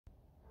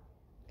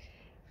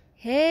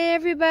Hey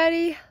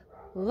everybody,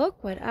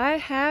 look what I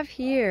have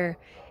here.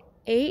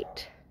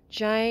 8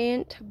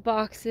 giant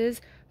boxes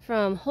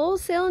from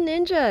Wholesale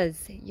Ninjas.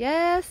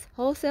 Yes,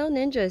 Wholesale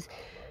Ninjas.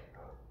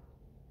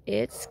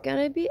 It's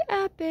gonna be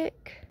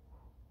epic.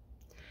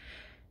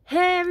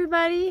 Hey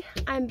everybody,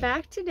 I'm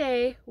back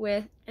today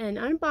with an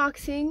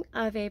unboxing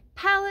of a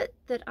pallet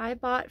that I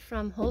bought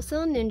from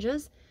Wholesale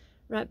Ninjas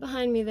right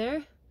behind me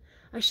there.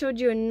 I showed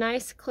you a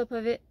nice clip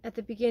of it at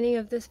the beginning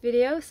of this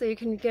video so you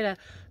can get a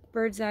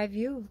bird's eye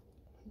view,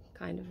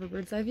 kind of a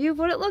bird's eye view of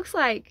what it looks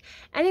like.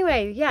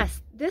 Anyway,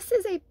 yes, this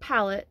is a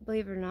pallet,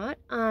 believe it or not.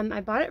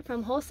 I bought it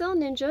from Wholesale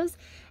Ninjas,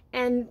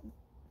 and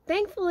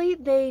thankfully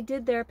they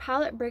did their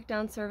pallet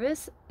breakdown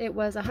service. It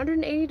was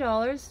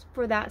 $180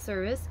 for that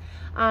service,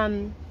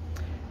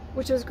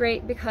 which was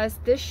great because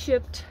this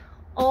shipped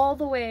all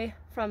the way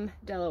from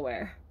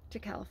Delaware to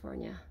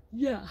California.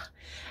 Yeah.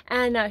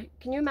 And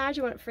can you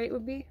imagine what freight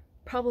would be?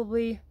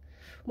 Probably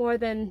more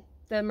than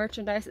the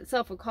merchandise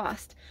itself would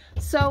cost.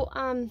 So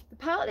the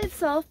pallet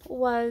itself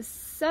was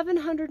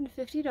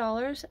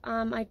 $750.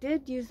 I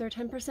did use their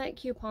 10%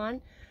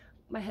 coupon.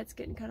 My head's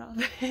getting cut off.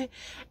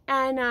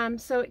 And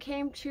so it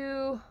came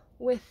to,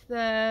 with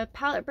the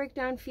pallet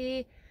breakdown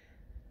fee,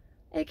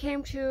 it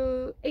came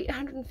to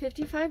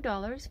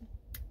 $855.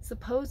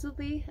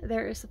 Supposedly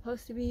there is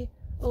supposed to be,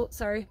 oh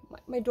sorry,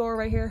 my door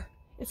right here,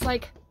 it's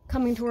like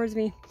coming towards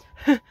me.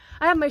 I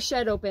have my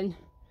shed open.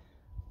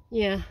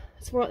 Yeah,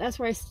 that's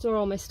where I store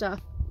all my stuff.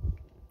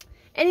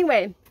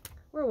 Anyway,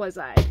 where was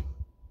I?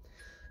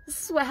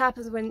 This is what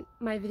happens when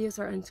my videos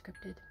are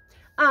unscripted.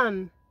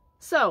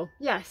 So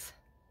yes,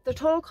 the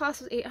total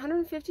cost was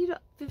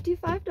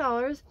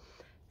 $855.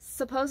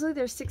 Supposedly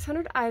there's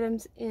 600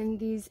 items in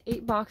these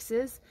 8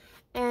 boxes,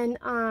 and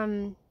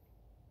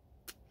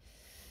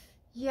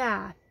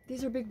yeah,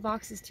 these are big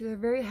boxes too. They're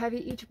very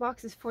heavy. Each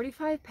box is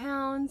 45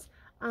 pounds.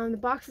 The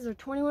boxes are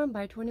 21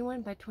 by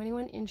 21 by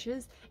 21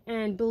 inches,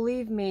 and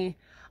believe me,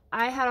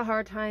 I had a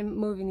hard time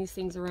moving these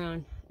things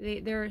around.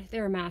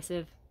 They're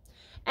massive.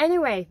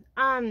 Anyway,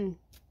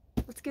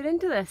 let's get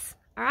into this.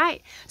 All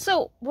right.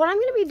 So what I'm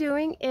going to be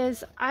doing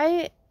is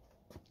I'm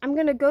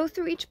going to go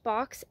through each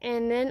box,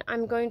 and then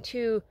I'm going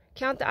to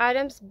count the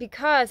items,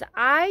 because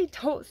I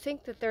don't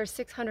think that there are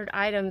 600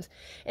 items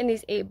in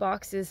these 8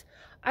 boxes.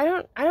 I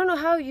don't know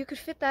how you could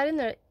fit that in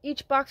there.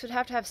 Each box would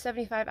have to have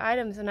 75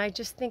 items, and I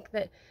just think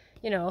that,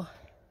 you know,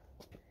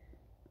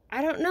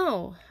 I don't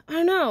know.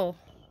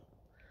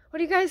 What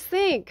do you guys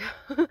think?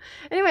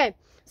 Anyway,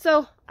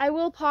 so I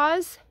will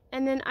pause,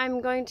 and then I'm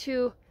going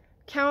to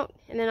count,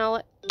 and then I'll,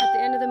 at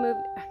the end of the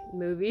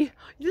movie,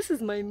 this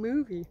is my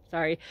movie,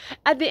 sorry.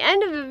 At the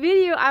end of the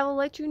video, I will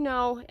let you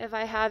know if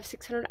I have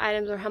 600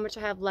 items or how much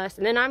I have less,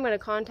 and then I'm going to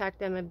contact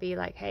them and be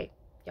like, hey,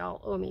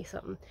 y'all owe me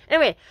something.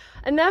 Anyway,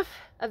 enough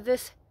of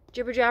this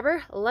jibber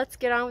jabber. Let's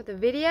get on with the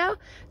video.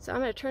 So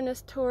I'm going to turn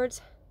this towards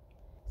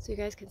so you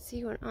guys can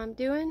see what I'm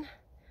doing.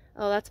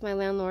 Oh, that's my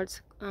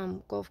landlord's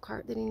golf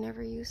cart that he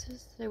never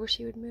uses. I wish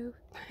he would move.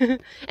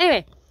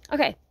 Anyway,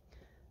 okay.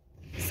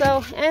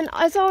 So, and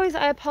as always,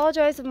 I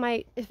apologize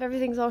if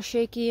everything's all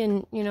shaky,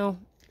 and you know,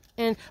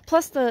 and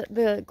plus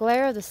the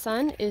glare of the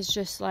sun is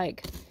just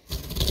like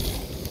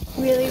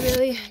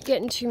really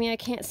getting to me. I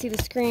can't see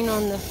the screen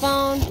on the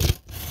phone.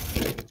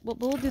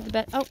 We'll do the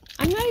best. Oh,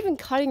 I'm not even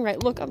cutting right.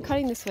 Look, I'm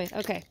cutting this way.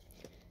 Okay.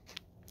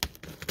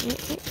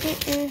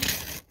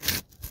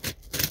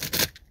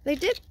 They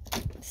did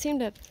seem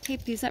to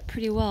tape these up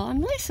pretty well. I'm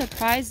really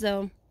surprised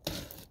though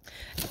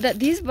that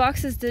these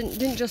boxes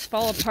didn't just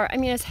fall apart. I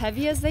mean, as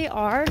heavy as they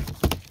are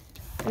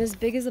and as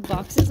big as the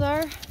boxes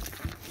are.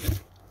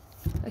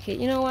 Okay,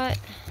 you know what?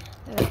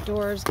 That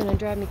door is gonna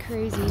drive me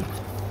crazy.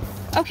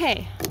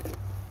 Okay,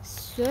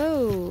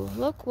 so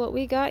look what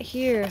we got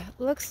here.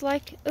 Looks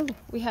like, oh,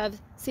 we have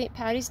St.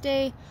 Patty's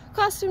Day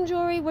costume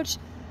jewelry, which,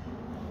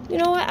 you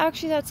know what,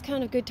 actually that's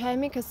kind of good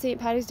timing because St.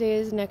 Patty's Day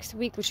is next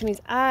week, which means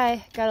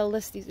I gotta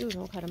list these. Ooh,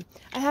 don't cut them.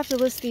 I have to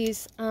list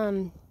these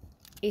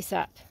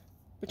ASAP,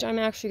 which I'm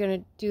actually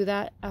gonna do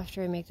that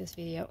after I make this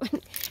video.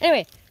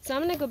 Anyway, so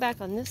I'm gonna go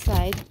back on this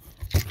side.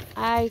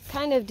 I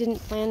kind of didn't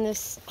plan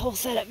this whole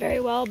setup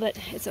very well, but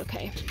it's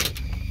okay.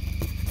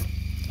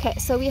 Okay,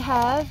 so we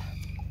have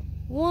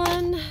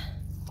 1,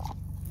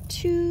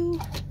 2,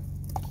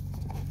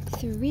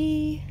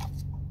 3,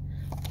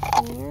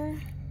 4,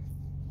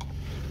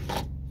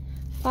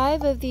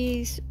 5 of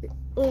these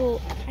little,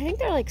 I think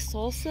they're like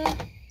salsa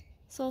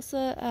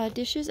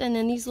dishes, and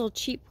then these little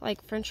cheap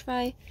like French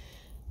fry.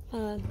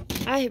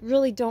 I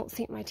really don't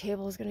think my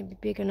table is going to be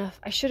big enough.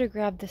 I should have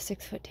grabbed the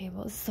 6-foot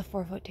table. This is a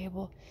 4-foot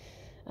table.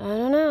 I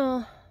don't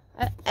know.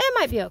 It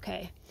might be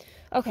okay.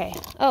 Okay.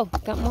 Oh,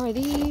 got more of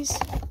these.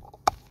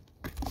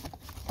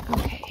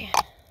 Okay.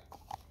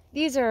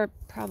 These are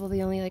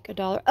probably only like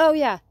 $1. Oh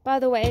yeah, by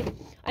the way,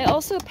 I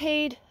also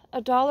paid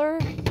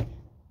 $1.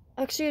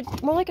 Actually,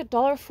 more like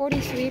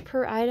 $1.43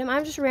 per item.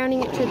 I'm just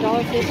rounding it to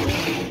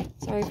 $1.50.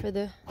 Sorry for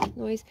the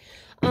noise.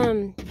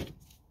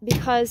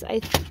 Because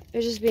it's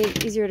just be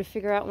easier to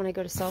figure out when I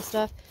go to sell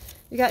stuff.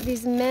 We got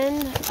these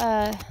men.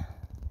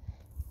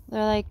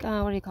 They're like,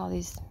 what do you call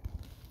these?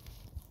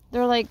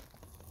 They're like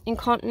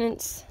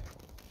incontinence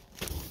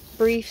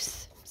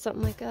briefs,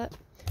 something like that.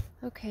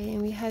 Okay,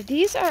 and we have,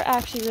 these are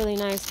actually really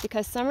nice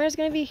because summer is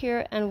going to be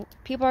here and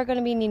people are going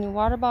to be needing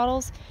water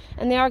bottles,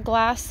 and they are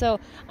glass, so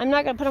I'm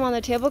not going to put them on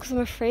the table because I'm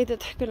afraid that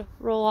they're going to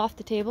roll off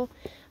the table.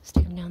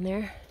 Stick them down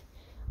there.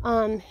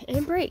 And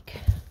break.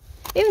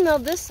 Even though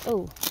this,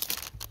 oh,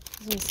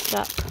 this one's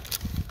stuck.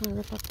 I'm going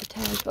to rip up the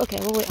tag. Okay,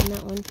 we'll wait on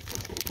that one.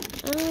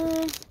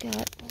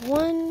 Got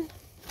 1,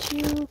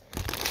 2,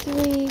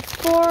 3,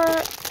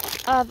 4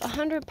 of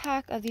 100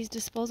 pack of these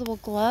disposable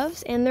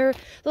gloves, and they're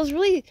those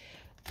really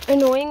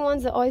annoying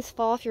ones that always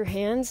fall off your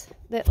hands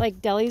that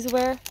like delis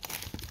wear.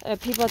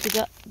 People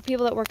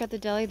that work at the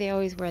deli, they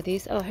always wear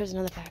these. Oh, here's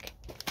another pack.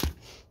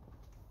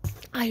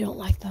 I don't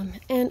like them.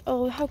 And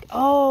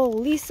oh,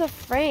 Lisa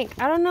Frank.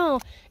 I don't know.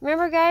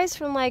 Remember, guys,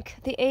 from like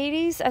the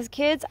 80s as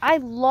kids? I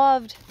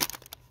loved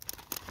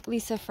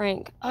Lisa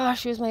Frank. Oh,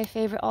 she was my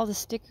favorite. All the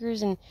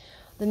stickers and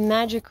the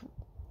magic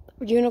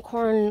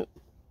unicorn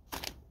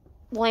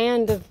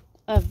land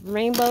of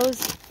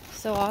rainbows.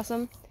 So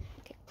awesome.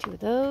 Okay, 2 of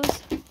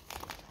those.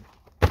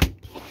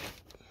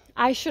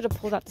 I should have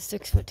pulled out the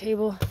 6-foot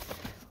table.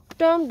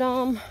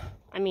 Dum.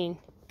 I mean,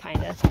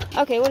 kind of.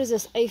 Okay, what is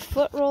this? A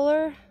foot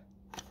roller.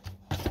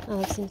 Oh,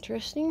 that's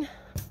interesting.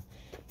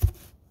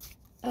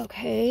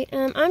 Okay,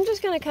 I'm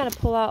just gonna kind of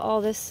pull out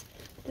all this.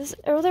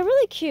 Oh, they're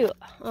really cute.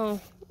 Oh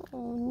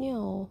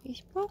no,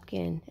 he's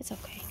broken. It's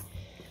okay.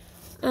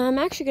 I'm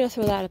actually gonna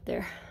throw that up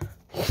there.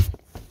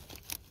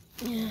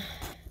 Yeah,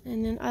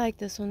 and then I like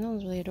this one. That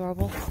one's really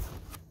adorable.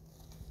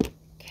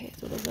 Okay,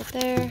 throw those up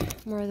there.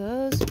 More of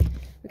those.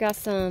 We got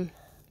some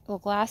little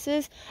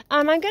glasses.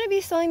 I'm gonna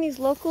be selling these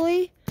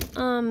locally.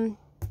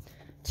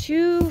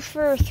 2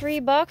 for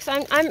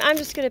 $3. I'm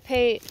just gonna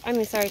pay. I'm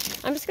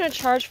just gonna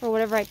charge for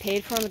whatever I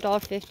paid for them,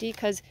 $1.50,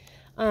 because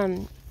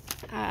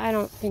I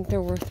don't think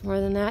they're worth more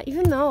than that.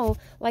 Even though,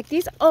 like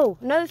these. Oh,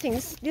 another thing.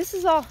 This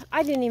is all.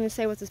 I didn't even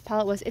say what this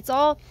palette was. It's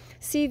all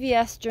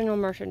CVS general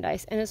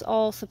merchandise, and it's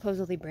all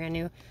supposedly brand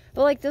new.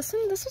 But like this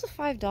one, this was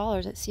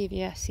 $5 at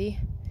CVS. See.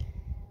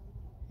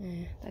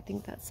 I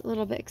think that's a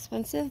little bit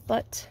expensive,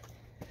 but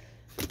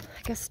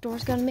I guess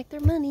stores gotta make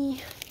their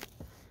money.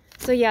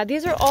 So yeah,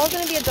 these are all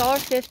gonna be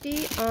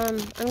 $1.50.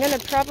 I'm gonna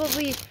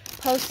probably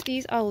post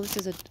these. Oh,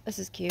 this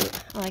is cute.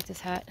 I like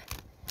this hat.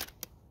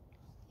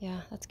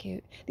 Yeah, that's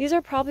cute. These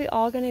are probably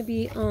all gonna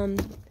be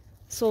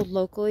sold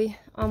locally.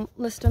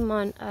 List them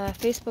on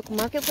Facebook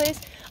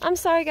Marketplace. I'm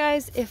sorry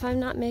guys if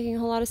I'm not making a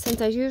whole lot of sense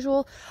as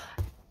usual.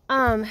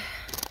 I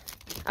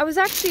was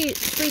actually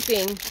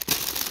sleeping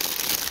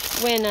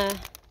when the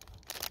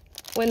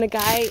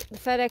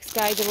FedEx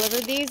guy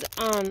delivered these.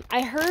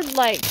 I heard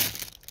like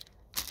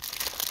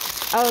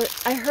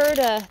I heard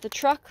the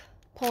truck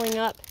pulling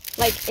up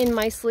like in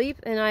my sleep,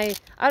 and I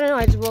don't know,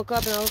 I just woke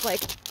up and I was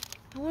like,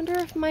 I wonder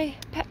if my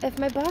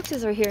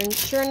boxes are here. And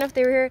sure enough,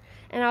 they were here,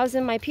 and I was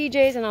in my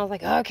PJs, and I was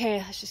like, okay,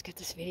 let's just get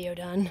this video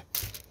done.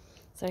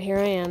 So here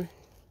I am,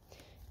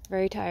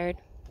 very tired,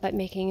 but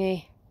making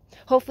a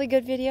hopefully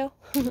good video.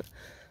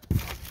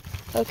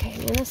 Okay,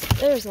 man,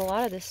 there's a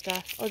lot of this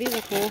stuff. Oh, these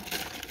are cool.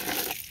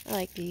 I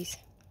like these.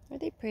 Are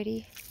they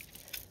pretty?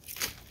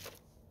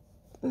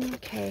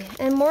 Okay,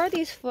 and more of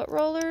these foot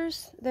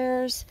rollers.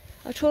 There's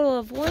a total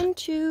of 1,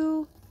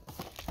 2,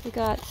 we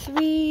got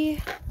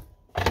 3,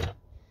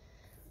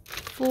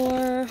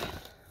 4,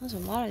 there's a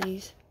lot of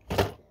these,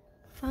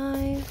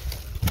 5,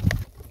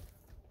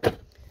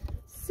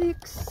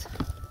 6,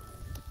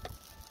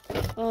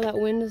 oh, that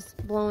wind is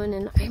blowing,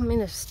 and I'm in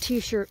this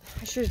t-shirt.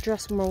 I should have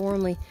dressed more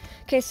warmly.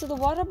 Okay, so the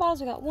water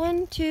bottles, we got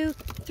 1, 2,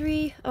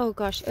 3, oh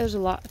gosh, there's a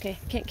lot. Okay,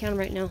 can't count them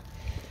right now.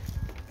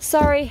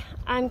 Sorry,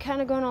 I'm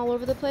kind of going all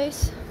over the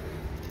place.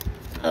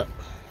 Oh,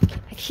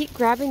 I keep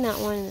grabbing that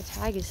one and the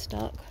tag is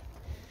stuck.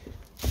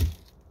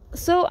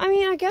 So, I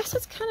mean, I guess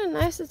it's kind of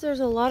nice that there's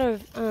a lot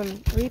of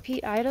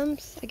repeat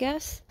items, I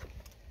guess.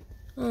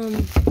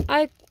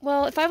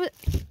 Well, if I would,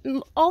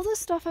 all this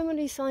stuff I'm going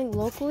to be selling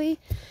locally,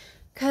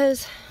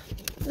 because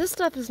this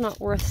stuff is not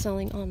worth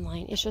selling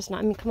online. It's just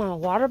not. I mean, come on, a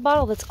water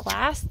bottle that's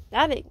glass,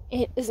 that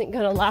it isn't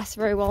going to last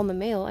very well in the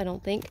mail, I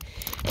don't think.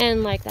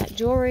 And like that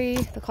jewelry,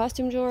 the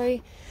costume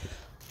jewelry,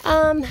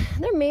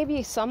 there may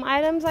be some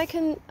items I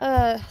can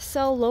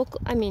sell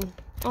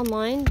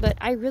online, but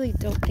I really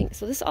don't think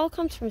so. This all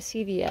comes from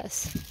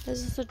CVS.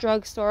 This is a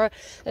drugstore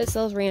that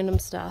sells random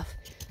stuff.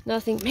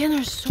 Nothing. Man,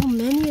 there's so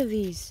many of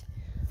these.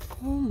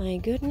 Oh my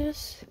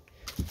goodness.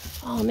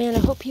 Oh man, I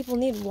hope people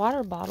need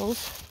water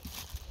bottles.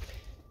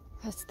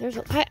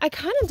 I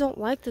kind of don't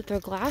like that they're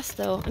glass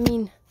though. I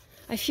mean,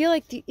 I feel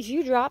like if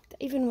you dropped,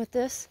 even with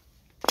this,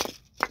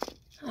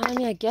 I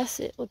mean, I guess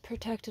it would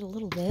protect it a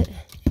little bit.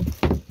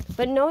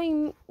 But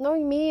knowing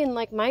me and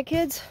like my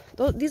kids,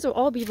 these will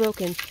all be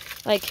broken.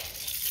 Like,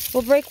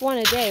 we'll break one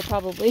a day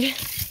probably.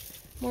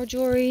 More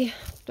jewelry.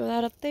 Throw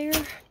that up there.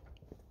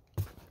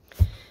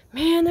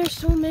 Man, there's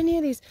so many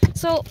of these.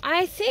 So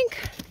I think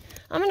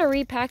I'm gonna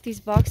repack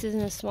these boxes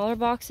into smaller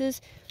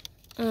boxes.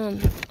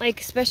 Like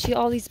especially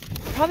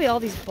probably all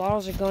these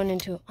bottles are going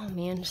into, oh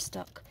man,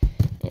 stuck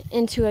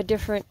into a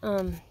different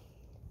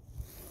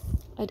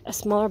a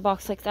smaller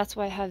box. Like, that's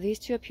why I have these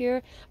two up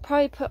here.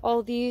 Probably put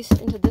all these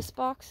into this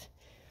box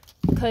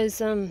because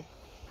the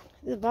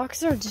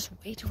boxes are just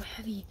way too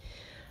heavy.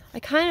 I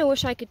kind of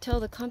wish I could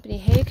tell the company,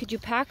 hey, could you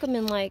pack them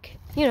in, like,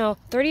 you know,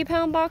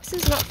 30-pound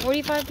boxes, not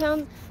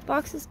 45-pound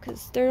boxes,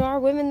 because there are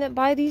women that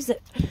buy these that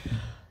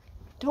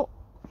don't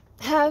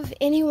have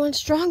anyone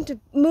strong to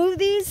move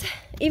these,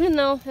 even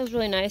though it was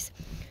really nice.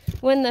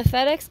 When the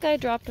FedEx guy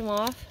dropped them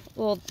off,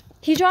 well,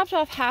 he dropped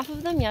off half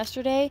of them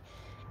yesterday,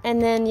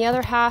 and then the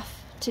other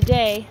half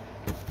today.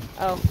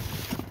 Oh,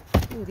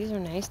 ooh, these are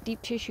nice.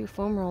 Deep tissue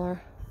foam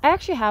roller. I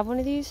actually have one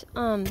of these.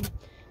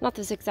 Not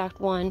this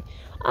exact one.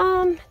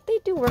 They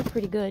do work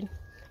pretty good.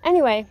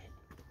 Anyway,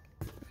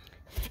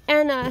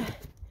 and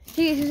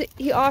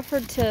he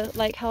offered to,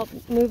 like, help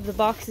move the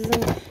boxes,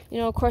 and, you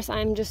know, of course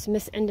I'm just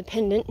Miss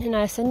Independent, and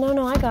I said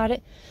no, I got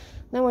it.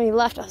 Then when he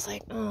left, I was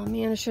like, oh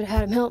man, I should have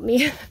had him help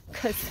me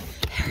because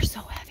they're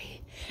so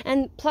heavy.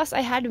 And plus,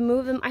 I had to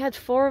move them. I had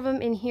 4 of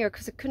them in here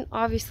because I couldn't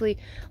obviously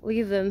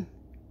leave them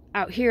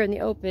out here in the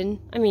open.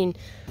 I mean,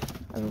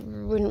 I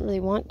wouldn't really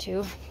want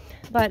to,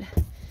 but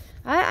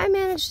I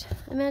managed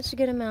to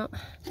get them out.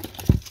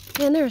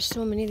 Man, there are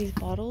so many of these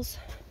bottles.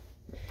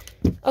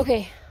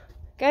 Okay,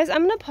 guys,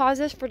 I'm gonna pause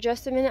this for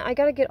just a minute. I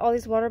gotta get all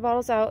these water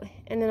bottles out,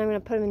 and then I'm gonna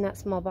put them in that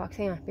small box.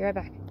 Hang on, be right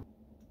back.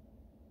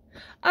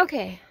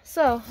 Okay,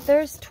 so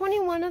there's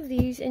 21 of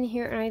these in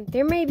here, and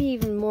there may be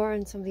even more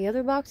in some of the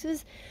other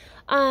boxes.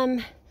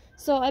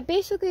 So I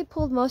basically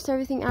pulled most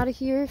everything out of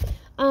here.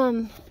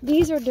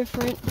 These are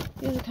different.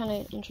 These are kind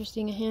of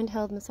interesting. A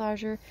handheld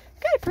massager.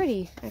 Kind of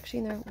pretty, actually,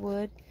 and they're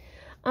wood.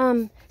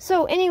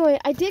 So anyway,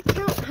 I did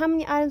count how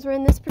many items were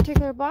in this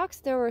particular box.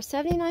 There were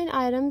 79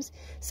 items.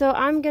 So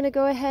I'm going to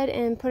go ahead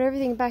and put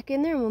everything back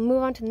in there, and we'll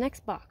move on to the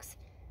next box.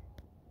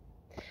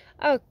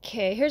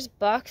 Okay, here's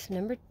box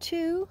number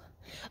 2.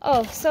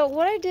 Oh, so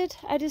what I did,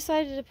 I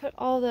decided to put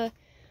all the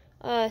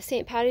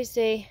St. Patty's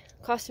Day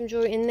costume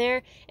jewelry in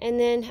there, and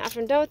then after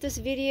I'm done with this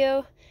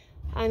video,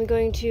 I'm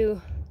going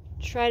to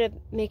try to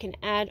make an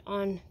ad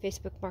on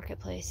Facebook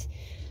Marketplace.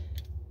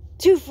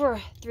 2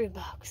 for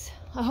 $3.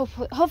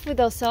 Hopefully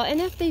they'll sell, and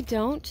if they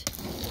don't,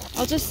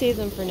 I'll just save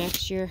them for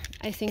next year.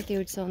 I think they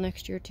would sell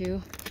next year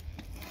too.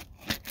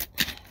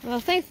 Well,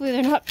 thankfully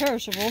they're not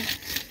perishable.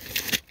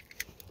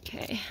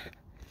 Okay.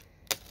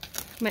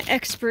 My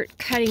expert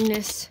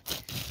cuttingness.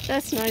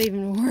 That's not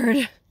even a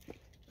word.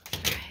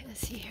 Alright,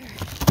 let's see here.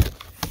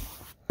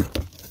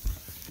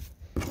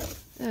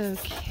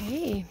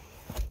 Okay.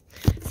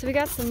 So we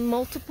got some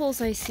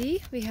multiples, I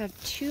see. We have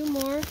 2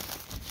 more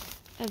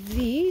of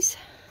these.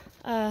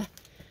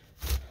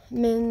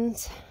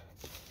 Men's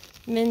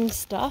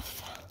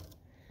stuff.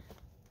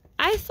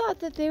 I thought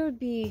that they would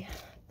be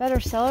better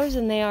sellers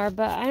than they are,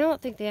 but I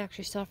don't think they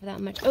actually sell for that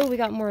much. Oh, we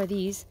got more of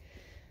these.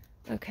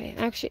 Okay,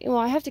 actually, well,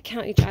 I have to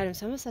count each item,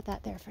 so I'm gonna set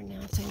that there for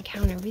now so I can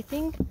count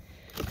everything.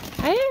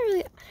 I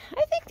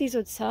think these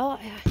would sell.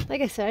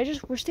 Like I said, I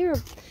just wish they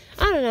were,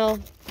 I don't know.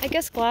 I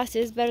guess glass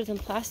is better than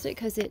plastic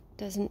because it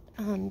doesn't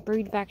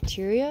breed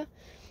bacteria.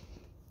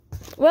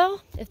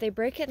 Well, if they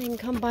break it, they can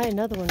come buy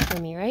another one for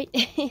me, right?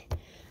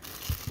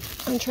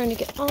 I'm trying to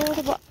get all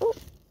the oh,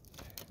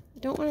 I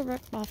don't want to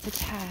rip off the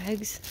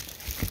tags.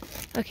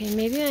 Okay,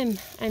 maybe I'm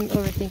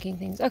overthinking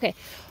things. Okay.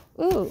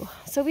 Ooh,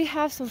 so we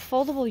have some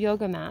foldable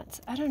yoga mats.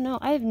 I don't know.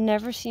 I have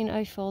never seen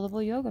a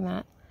foldable yoga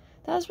mat.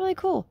 That was really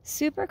cool.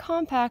 Super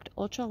compact,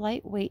 ultra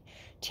lightweight.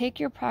 Take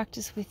your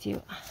practice with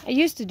you. I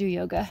used to do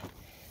yoga.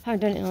 Haven't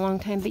done it in a long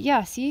time, but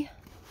yeah, see?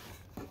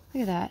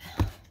 Look at that.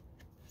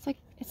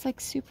 It's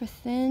like super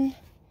thin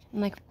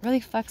and like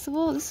really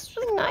flexible. This is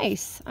really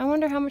nice. I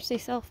wonder how much they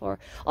sell for.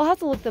 I'll have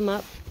to look them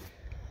up.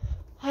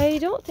 I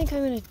don't think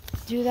I'm gonna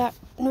do that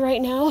right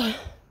now.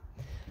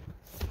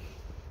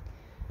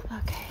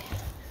 Okay.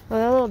 Well,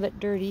 they're a little bit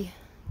dirty.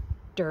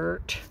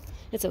 Dirt.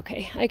 It's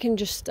okay. I can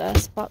just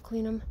spot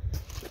clean them.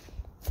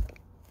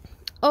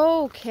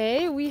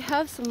 Okay, we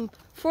have some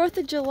 4th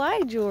of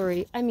July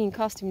jewelry. I mean,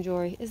 costume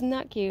jewelry. Isn't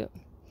that cute?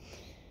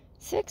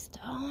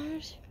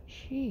 $6?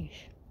 Sheesh.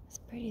 It's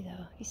pretty,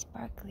 though. He's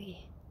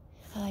sparkly.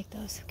 I like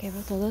those. Okay,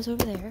 we'll throw those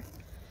over there.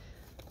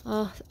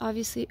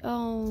 Obviously,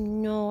 oh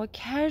no, a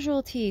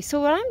casualty.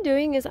 So what I'm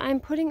doing is I'm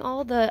putting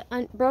all the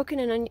broken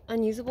and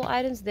unusable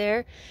items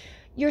there.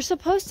 You're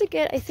supposed to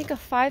get, I think, a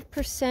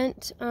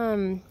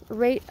 5%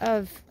 rate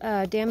of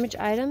damaged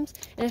items.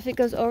 And if it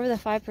goes over the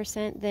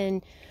 5%,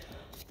 then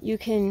you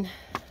can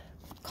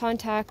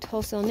contact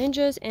Wholesale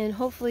Ninjas and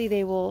hopefully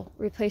they will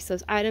replace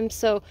those items.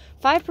 So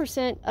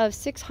 5% of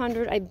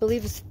 600, I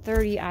believe, is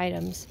 30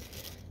 items.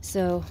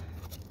 So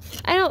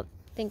I don't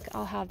think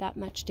I'll have that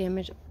much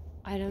damaged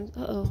items.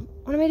 Uh-oh.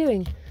 What am I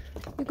doing?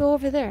 We go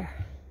over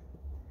there.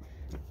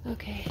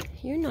 Okay,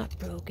 you're not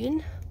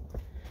broken.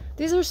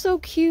 These are so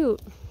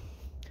cute.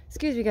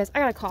 Excuse me, guys. I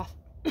got a cough.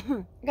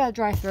 I got a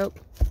dry throat.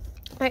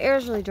 My air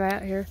is really dry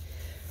out here.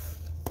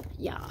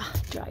 Yeah,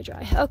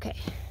 dry. Okay.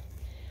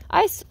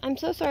 I'm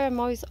so sorry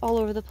I'm always all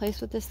over the place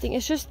with this thing.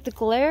 It's just the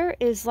glare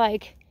is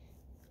like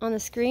on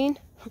the screen.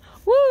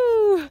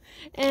 Woo!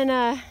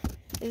 And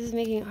This is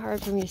making it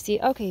hard for me to see.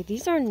 Okay,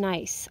 these are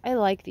nice. I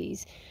like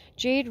these.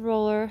 Jade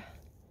roller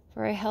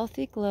for a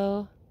healthy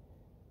glow.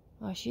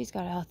 Oh, she's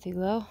got a healthy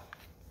glow.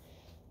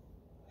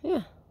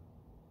 Yeah.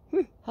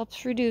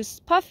 Helps reduce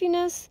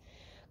puffiness,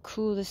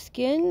 cool the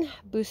skin,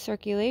 boost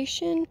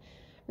circulation,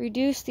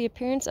 reduce the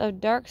appearance of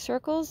dark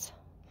circles.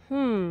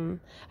 I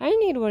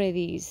need one of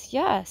these.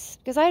 Yes,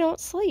 because I don't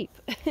sleep.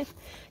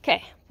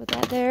 Okay, put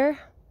that there.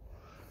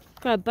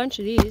 Got a bunch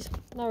of these.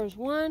 There's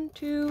 1,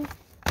 2,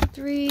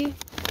 3,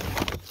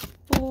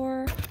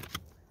 4,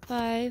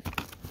 5,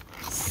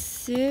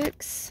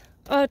 6.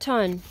 A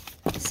ton.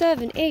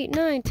 7, 8,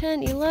 9,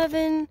 10,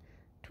 11,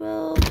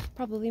 12.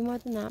 Probably more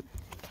than that.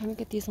 Time to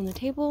get these on the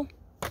table.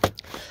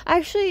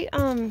 Actually,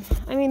 I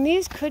mean,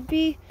 these could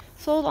be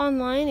sold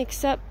online,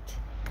 except,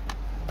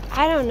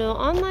 I don't know,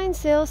 online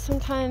sales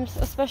sometimes,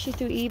 especially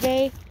through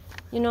eBay,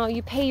 you know,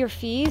 you pay your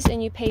fees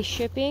and you pay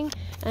shipping,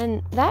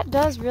 and that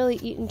does really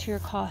eat into your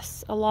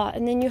costs a lot.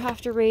 And then you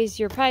have to raise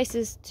your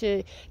prices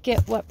to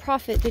get what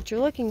profit that you're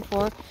looking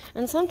for,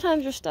 and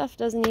sometimes your stuff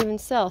doesn't even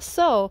sell.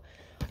 So,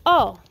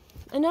 oh,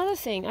 another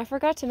thing I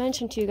forgot to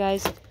mention to you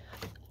guys,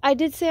 I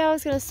did say I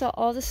was going to sell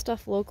all this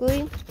stuff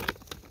locally,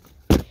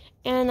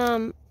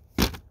 and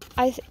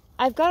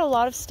I've got a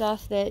lot of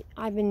stuff that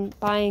I've been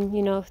buying,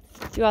 you know,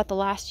 throughout the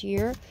last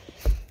year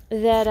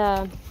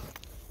that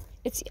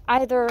it's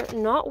either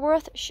not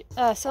worth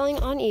selling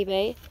on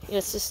eBay, and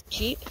it's just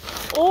cheap,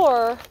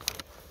 or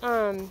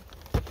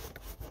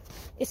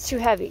it's too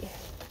heavy.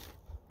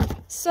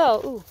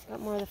 So, ooh, got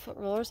more of the foot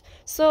rollers.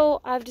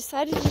 So I've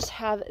decided to just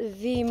have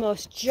the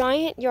most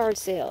giant yard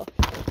sale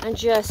and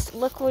just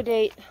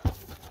liquidate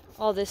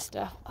all this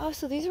stuff. Oh,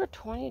 so these were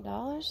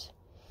 $20?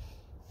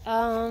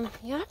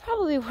 Yeah, I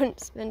probably wouldn't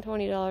spend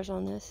 $20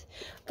 on this.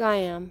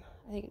 Gaiam.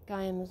 I think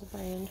Gaiam is a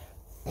brand.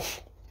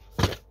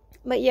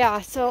 But yeah,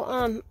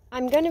 so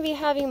I'm gonna be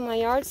having my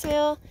yard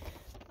sale.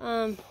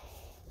 I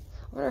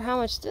wonder how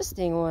much this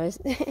thing was.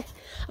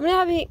 I'm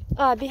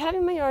gonna be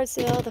having my yard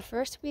sale the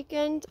first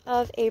weekend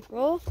of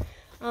April.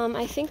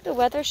 I think the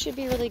weather should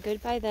be really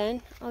good by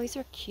then. Oh, these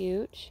are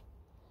cute.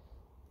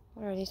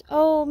 What are these?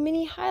 Oh,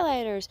 mini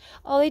highlighters.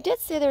 Oh, they did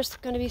say there's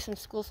going to be some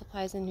school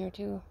supplies in here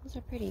too. Those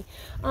are pretty.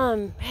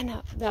 Man,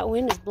 that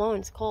wind is blowing.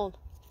 It's cold.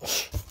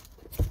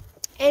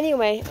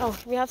 Anyway, oh,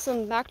 we have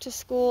some back to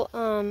school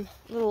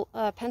little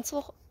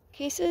pencil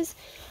cases.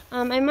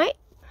 I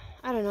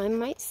don't know, I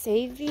might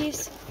save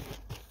these.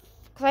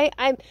 Cause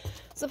I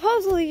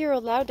supposedly you're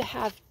allowed to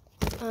have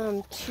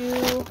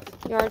 2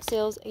 yard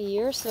sales a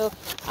year, so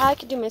I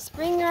could do my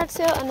spring yard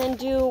sale and then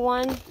do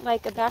one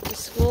like a back to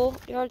school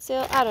yard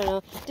sale. I don't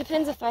know,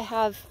 depends if I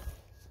have,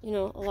 you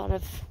know, a lot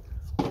of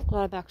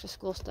back to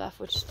school stuff,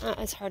 which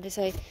is hard to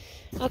say.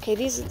 Okay,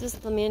 this is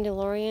the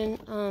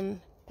Mandalorian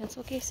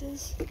pencil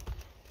cases.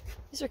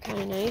 These are kind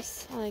of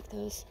nice. I like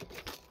those.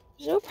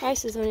 There's no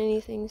prices on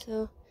anything,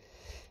 so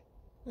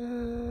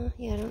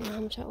yeah, I don't know how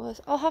much that was.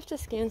 I'll have to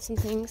scan some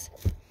things.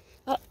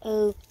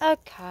 Uh-oh, a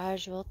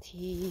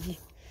casualty.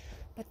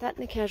 Put that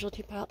in the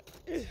casualty pile.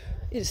 It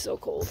is so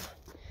cold.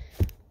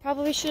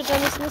 Probably should have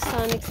done this in the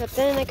sun, except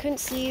then I couldn't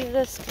see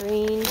the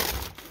screen.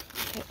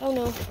 Okay, oh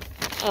no.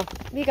 Oh,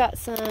 we got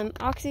some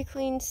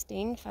OxyClean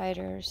stain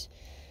fighters.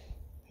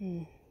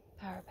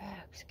 Power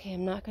packs. Okay,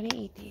 I'm not gonna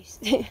eat these.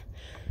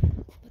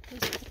 Put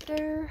this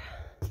there.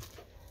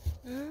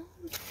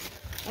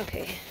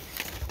 Okay.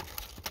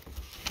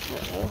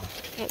 Uh-oh,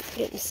 I'm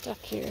getting stuck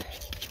here.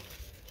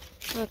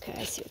 Okay,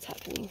 I see what's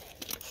happening.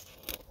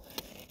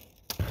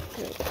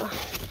 There we go.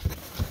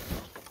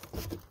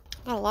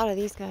 Got a lot of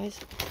these guys.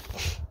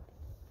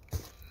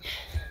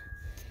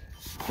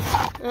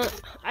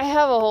 I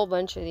have a whole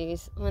bunch of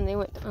these when they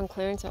went on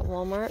clearance at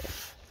Walmart.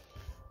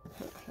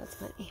 That's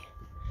funny.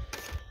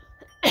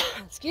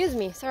 Excuse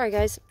me. Sorry,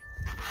 guys.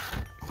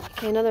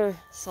 Okay, another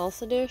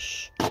salsa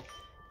dish.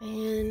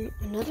 And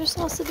another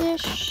salsa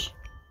dish.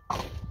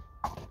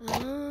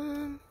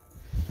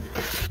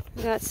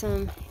 We got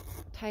some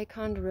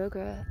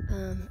Ticonderoga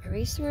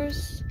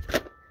erasers.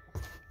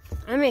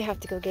 I may have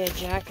to go get a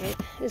jacket.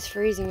 It's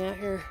freezing out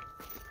here.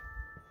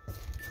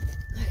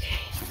 Okay.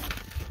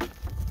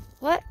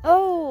 What?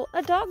 Oh,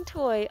 a dog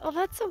toy. Oh,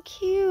 that's so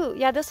cute.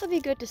 Yeah, this will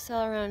be good to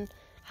sell around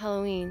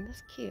Halloween.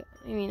 That's cute.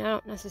 I mean, I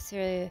don't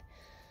necessarily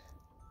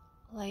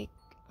like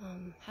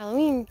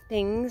Halloween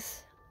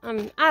things.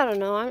 I don't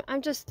know.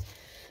 I'm just...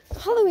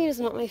 Halloween is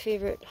not my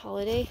favorite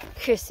holiday.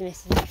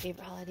 Christmas is my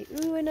favorite holiday.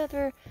 Ooh,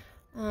 another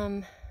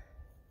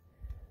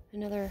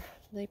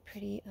really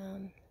pretty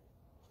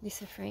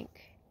Lisa Frank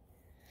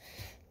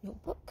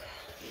notebook.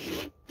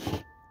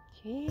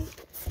 Okay.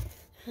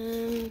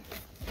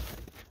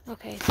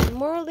 Okay, some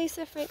more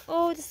Lisa Frank.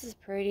 Oh, this is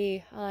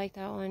pretty. I like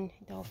that one.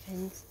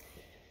 Dolphins.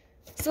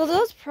 So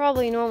those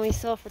probably normally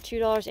sell for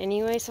 $2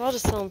 anyway, so I'll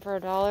just sell them for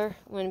 $1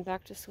 when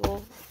back to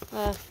school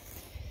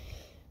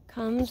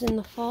comes in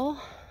the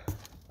fall.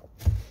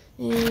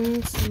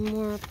 And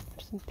some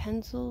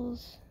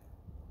pencils.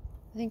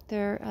 I think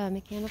they're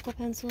mechanical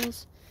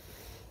pencils.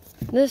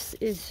 This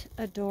is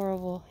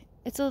adorable.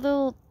 It's a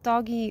little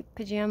doggy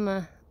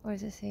pajama. What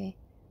does it say?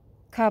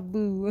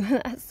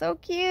 Kaboo. That's so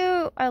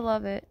cute. I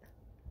love it.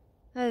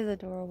 That is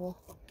adorable.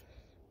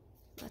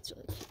 That's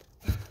really cute.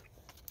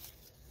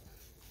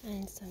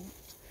 And some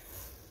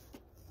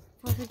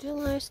 4th of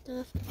July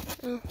stuff.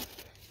 Oh,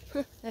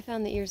 I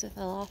found the ears that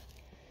fell off.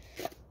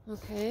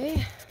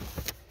 Okay.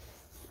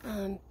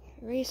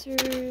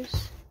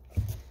 Erasers.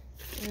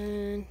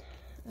 And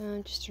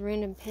just a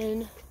random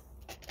pen.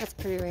 That's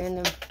pretty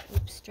random.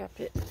 Oops, dropped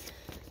it.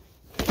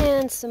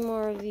 And some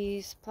more of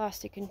these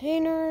plastic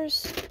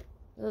containers.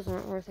 Those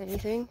aren't worth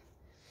anything.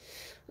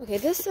 Okay,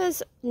 this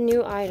says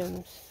new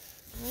items.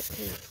 What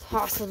could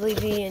possibly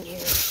be in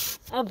here?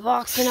 A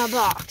box in a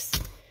box.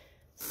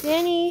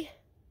 Sani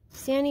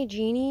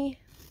Genie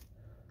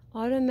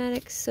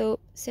automatic soap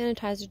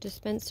sanitizer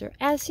dispenser,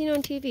 as seen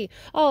on TV.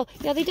 Oh,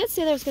 yeah, they did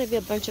say there was going to be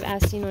a bunch of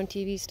as seen on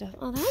TV stuff.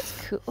 Oh,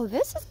 that's cool. Oh,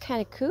 this is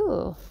kind of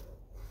cool.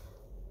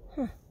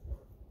 Huh.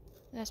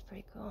 That's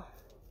pretty cool.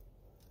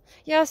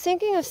 Yeah, I was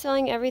thinking of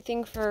selling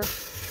everything for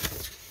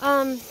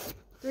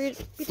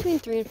between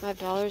 $3 and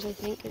 $5, I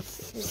think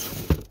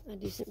is a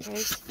decent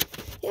price.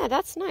 Yeah,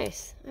 that's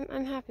nice.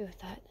 I'm happy with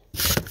that.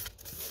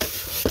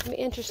 I'm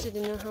interested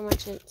to know how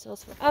much it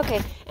sells for.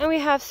 Okay, and we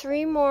have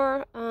 3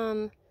 more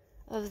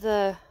of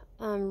the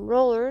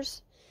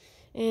rollers,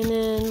 and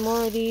then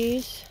more of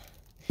these,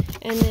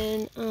 and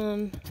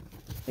then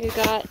we've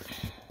got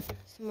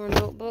some more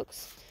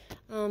notebooks.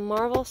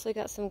 Marvel, so I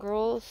got some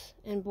girls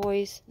and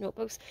boys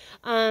notebooks.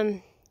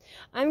 I'm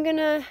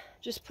gonna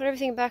just put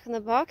everything back in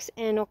the box,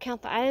 and I'll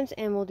count the items,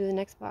 and we'll do the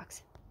next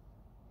box.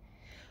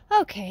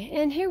 Okay,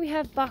 and here we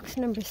have box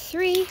number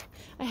 3.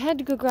 I had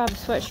to go grab a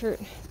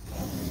sweatshirt.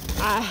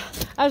 I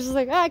was just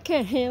like, I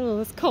can't handle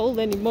this cold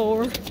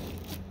anymore.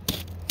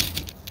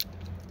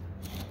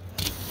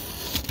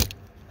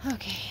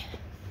 Okay,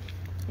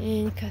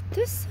 and cut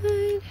this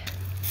side.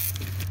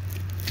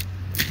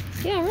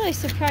 Yeah, I'm really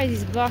surprised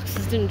these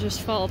boxes didn't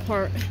just fall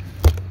apart.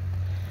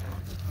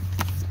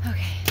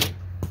 Okay.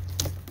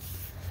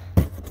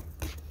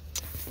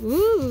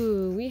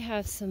 Ooh, we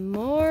have some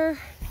more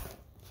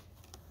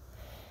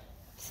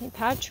St.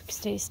 Patrick's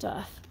Day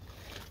stuff.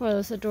 One of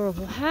those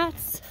adorable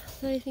hats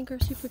that I think are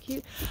super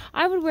cute.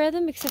 I would wear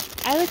them,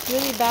 except I look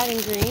really bad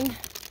in green.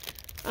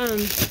 I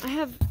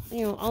have,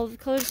 olive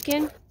colored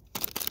skin.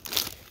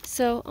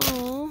 So,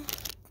 oh,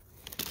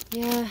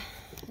 yeah,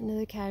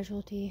 another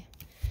casualty.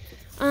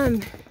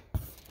 And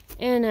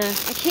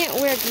I can't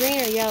wear green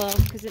or yellow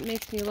because it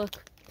makes me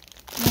look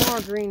more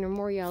green or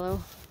more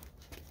yellow.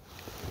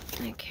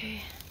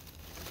 Okay.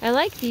 I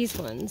like these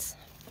ones.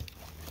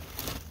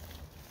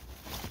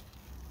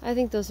 I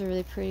think those are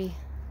really pretty.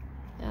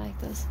 I like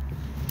those.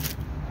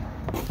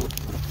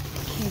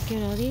 Okay,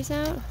 get all these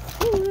out.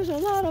 Ooh, there's a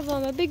lot of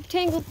them. A big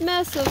tangled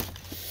mess of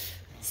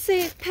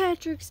St.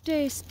 Patrick's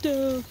Day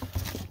stuff.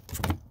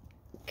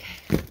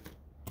 Okay.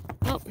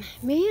 Oh,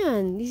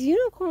 man. These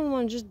unicorn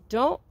ones just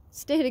don't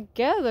stay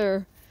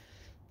together.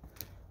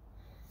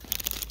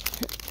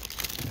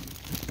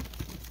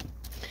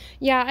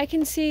 Yeah, I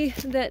can see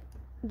that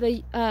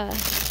the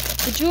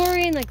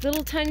jewelry and like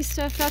little tiny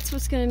stuff, that's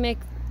what's going to make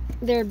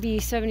there be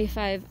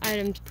 75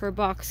 items per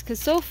box, because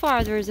so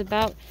far there's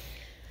about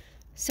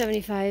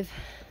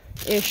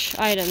 75-ish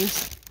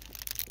items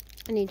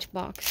in each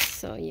box.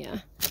 So yeah,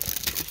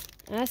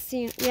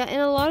 yeah,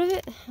 and a lot of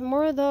it,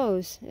 more of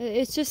those.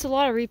 It's just a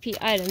lot of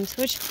repeat items,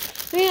 which,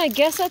 I mean, I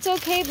guess that's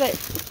okay, but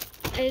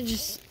it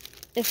just,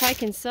 if I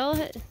can sell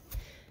it,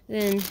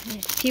 then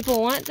if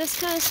people want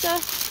this kind of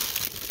stuff,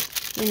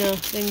 then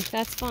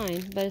that's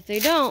fine. But if they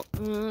don't,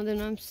 then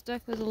I'm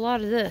stuck with a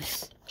lot of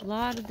this.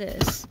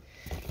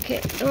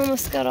 Okay, I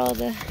almost got all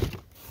the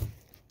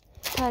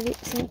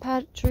St.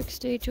 Patrick's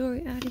Day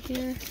jewelry out of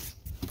here.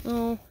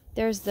 Oh,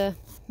 there's the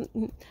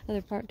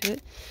other part to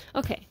it.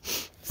 Okay,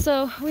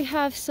 so we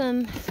have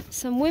some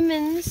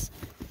women's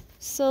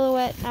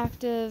silhouette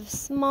active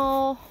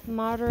small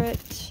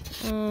moderate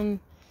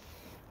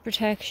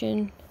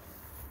protection.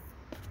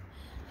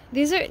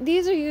 These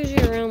are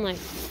usually around like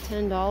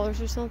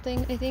 $10 or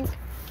something, I think.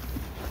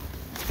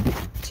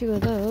 2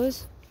 of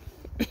those.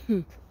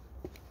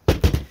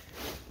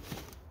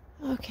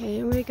 Okay,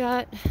 and we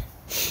got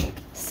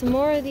some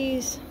more of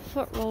these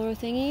foot roller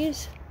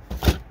thingies,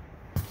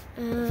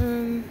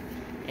 and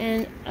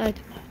a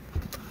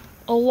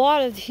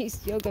lot of these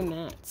yoga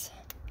mats.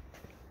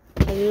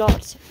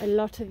 A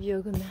lot of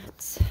yoga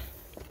mats.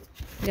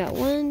 We got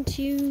 1,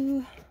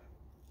 2,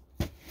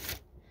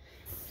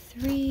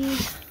 3,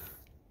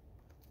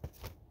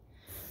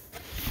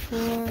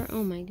 4.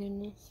 Oh my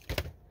goodness,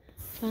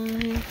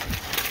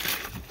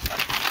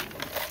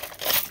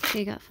 5.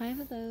 Okay, got 5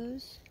 of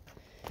those.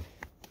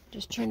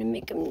 Just trying to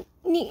make them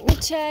neat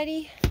and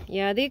tidy.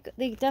 Yeah, they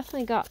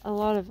definitely got a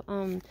lot of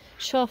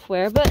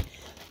shelfware, but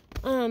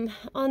on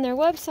their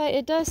website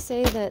it does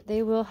say that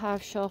they will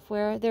have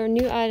shelfware. They're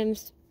new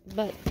items,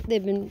 but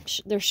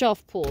they're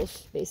shelf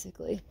pulls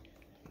basically.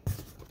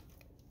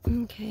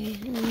 Okay,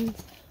 and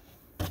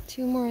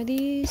 2 more of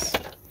these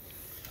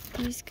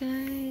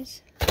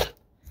guys,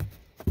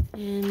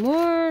 and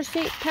more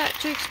St.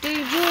 Patrick's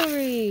Day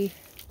jewelry.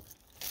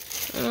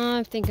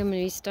 I think I'm going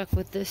to be stuck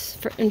with this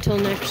until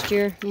next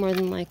year, more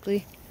than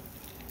likely.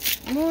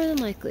 More than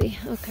likely.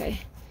 Okay.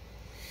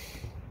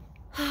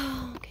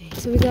 Okay,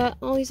 so we got,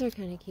 oh, these are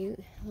kind of cute.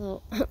 A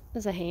little,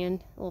 there's a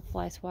hand, a little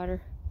fly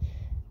swatter.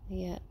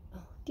 Yeah.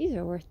 Oh, these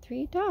are worth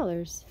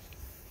 $3.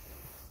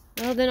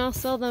 Well, then I'll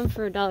sell them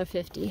for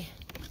 $1.50.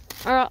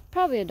 Or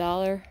probably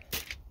 $1.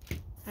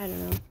 I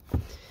don't know.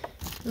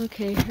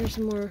 Okay, here's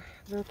some more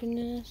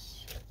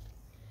brokenness.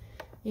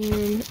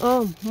 And,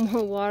 oh,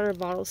 more water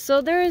bottles.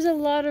 So there is a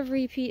lot of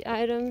repeat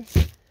items.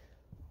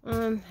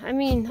 I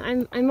mean,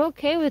 I'm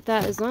okay with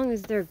that as long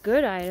as they're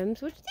good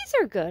items, which these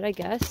are good, I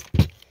guess.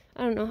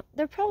 I don't know.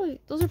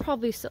 Those are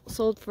probably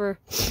sold for,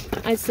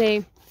 I'd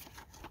say,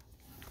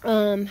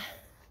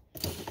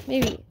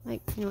 maybe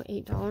like, you know,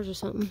 $8 or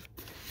something.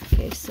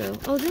 Okay, so,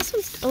 oh, this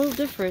one's a little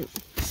different.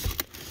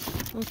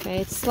 Okay,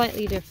 it's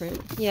slightly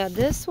different. Yeah,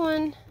 this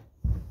one,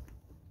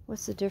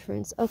 what's the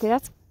difference? Okay,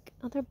 that's,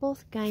 oh, they're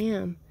both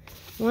Guyam.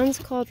 One's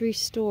called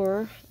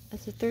Restore.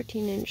 That's a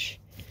 13-inch.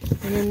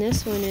 And then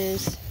this one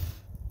is,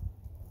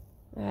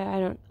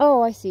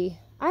 oh, I see.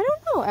 I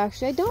don't know,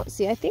 actually. I don't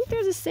see. I think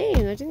they're the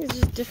same. I think it's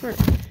just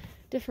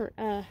different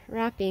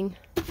wrapping.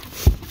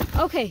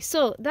 Okay,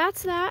 so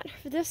that's that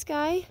for this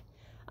guy.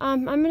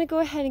 I'm going to go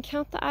ahead and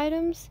count the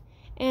items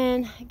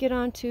and get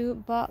on to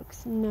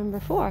box number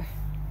 4.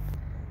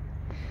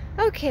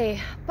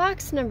 Okay,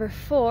 box number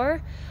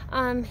 4.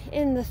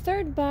 In the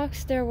third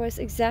box, there was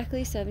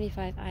exactly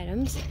 75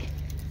 items.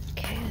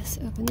 Okay, let's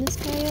open this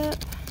guy up.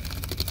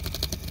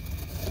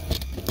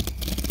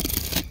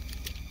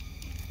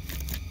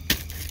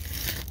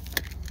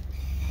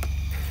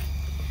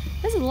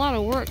 That's a lot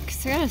of work,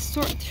 because I gotta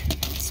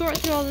sort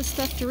through all this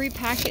stuff to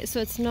repack it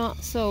so it's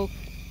not so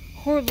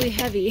horribly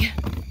heavy.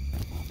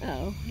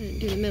 Uh-oh, I didn't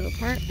do the middle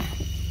part.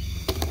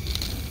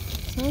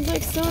 Sounds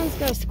like someone's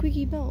got a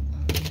squeaky belt.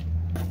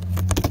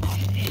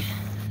 Okay.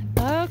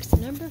 Box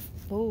number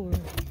 4.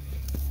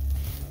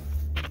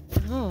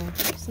 Oh,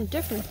 some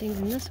different things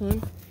in this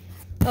one.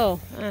 Oh,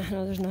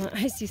 no, there's not.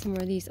 I see some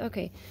more of these.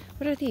 Okay,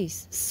 what are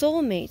these?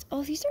 Soulmates.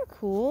 Oh, these are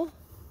cool.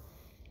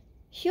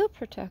 Heel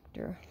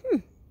protector.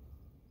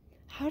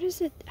 How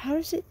does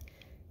it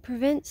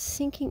prevent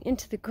sinking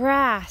into the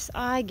grass?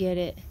 I get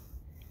it.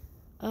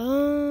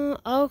 Oh,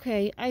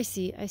 okay. I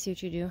see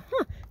what you do.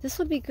 Huh. This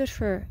would be good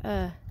for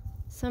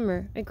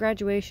summer, at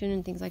graduation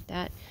and things like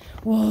that.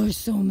 Whoa, there's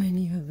so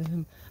many of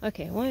them.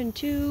 Okay, 1,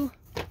 2,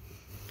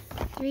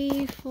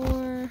 3,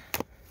 4,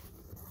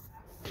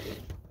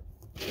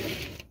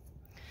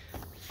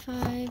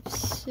 5,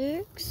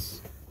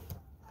 6,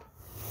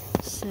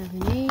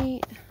 7,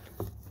 8,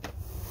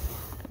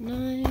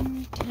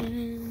 9,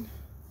 10,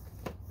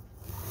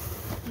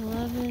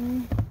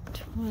 11,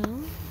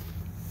 12,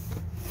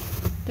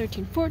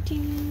 13,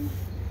 14,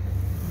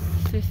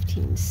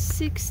 15,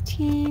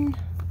 16.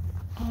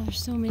 Oh,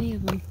 there's so many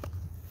of them.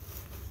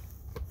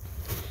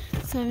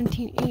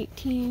 17,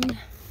 18,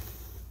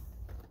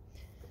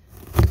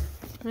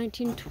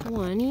 19,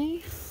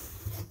 20,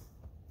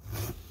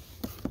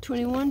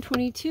 21,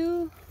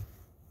 22.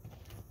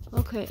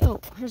 Okay, oh,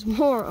 there's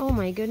more. Oh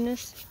my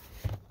goodness.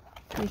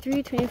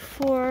 23,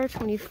 24,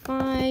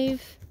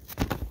 25.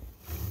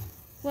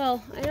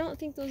 Well, I don't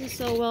think those will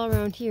sell well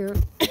around here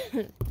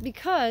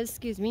because,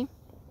 excuse me,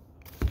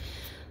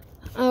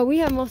 we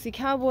have mostly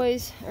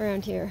cowboys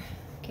around here.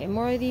 Okay,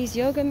 more of these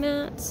yoga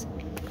mats.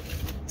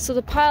 So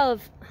the pile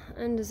of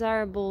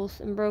undesirables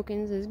and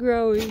brokens is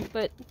growing,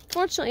 but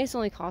fortunately it's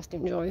only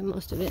costume jewelry,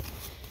 most of it.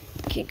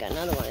 Okay, got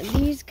another one of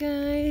these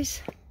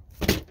guys.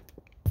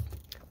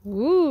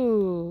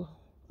 Ooh,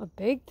 a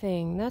big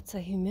thing. That's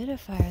a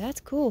humidifier. That's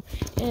cool.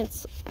 And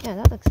it's, yeah,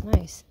 that looks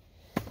nice.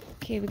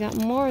 Okay, we got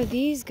more of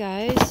these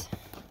guys.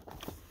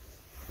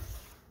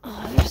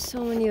 Oh, there's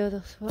so many of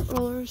those foot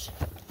rollers.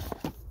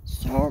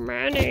 So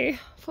many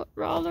foot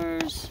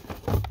rollers.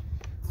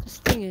 This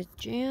thing is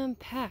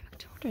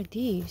jam-packed. What are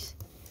these?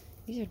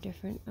 These are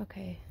different.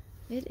 Okay.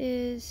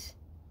 It's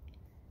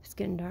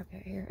getting dark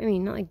out here. I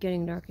mean, not like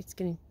getting dark. It's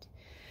getting...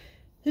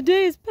 The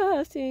day is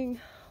passing.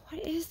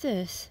 What is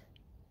this?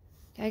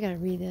 Okay, I gotta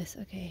read this.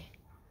 Okay.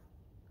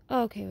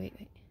 Oh, okay,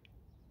 wait.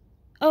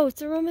 Oh,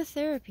 it's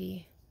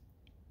aromatherapy.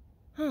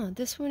 Huh,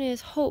 this one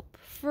is Hope.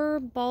 Fir,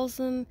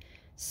 balsam,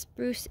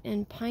 spruce,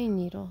 and pine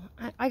needle.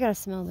 I gotta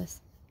smell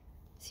this.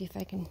 See if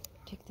I can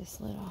take this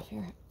lid off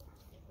here.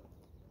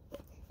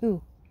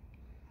 Ooh.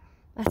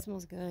 That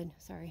smells good.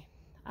 Sorry.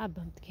 I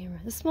bumped the camera.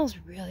 This smells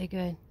really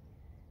good.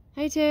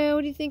 Hi, Teo.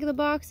 What do you think of the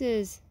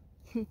boxes?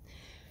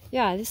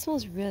 Yeah, this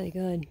smells really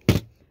good.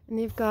 And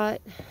they've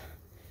got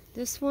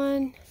this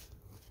one.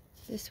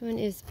 This one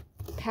is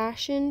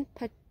passion,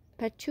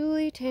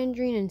 patchouli,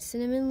 tangerine, and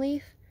cinnamon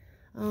leaf.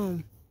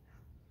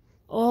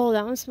 Oh,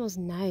 that one smells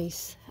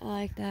nice. I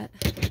like that.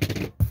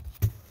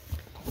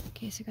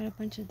 Okay, so I got a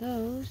bunch of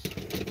those.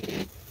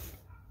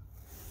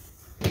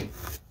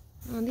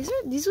 Oh,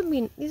 these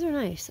are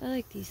nice. I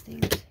like these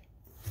things.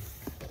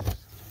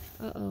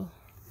 Uh-oh.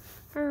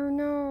 Oh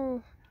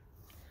no.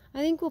 I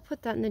think we'll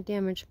put that in the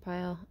damaged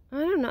pile. I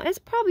don't know. It's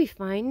probably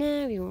fine.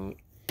 Nah, we won't.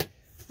 I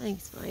think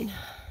it's fine.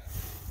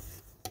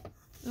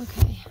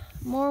 Okay,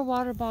 more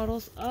water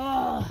bottles.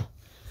 Oh,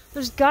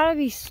 there's gotta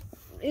be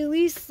at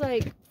least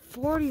like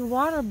 40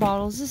 water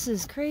bottles. This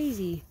is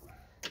crazy.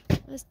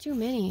 That's too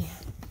many.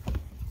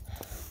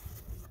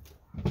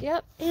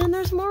 Yep, and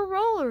there's more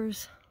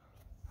rollers.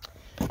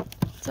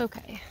 It's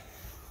okay.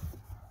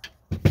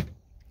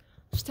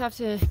 Just have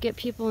to get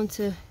people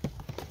into...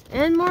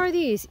 And more of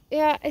these.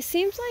 Yeah, it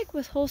seems like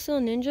with Wholesale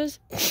Ninjas,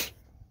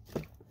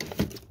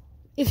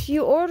 if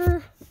you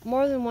order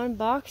more than one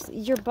box,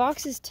 your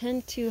boxes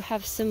tend to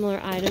have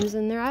similar items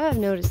in there. I have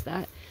noticed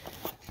that.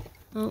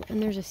 Oh,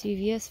 and there's a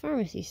CVS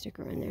pharmacy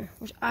sticker in there,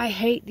 which I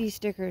hate these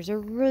stickers. They're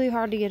really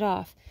hard to get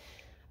off.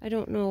 I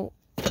don't know.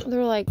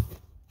 They're like,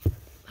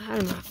 I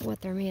don't know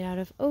what they're made out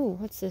of. Oh,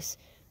 what's this?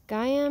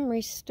 Gaiam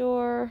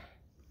Restore.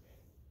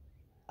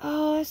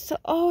 Oh,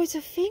 it's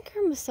a finger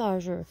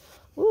massager.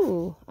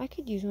 Ooh, I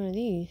could use one of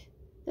these.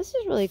 This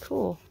is really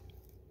cool.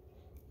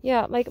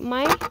 Yeah, like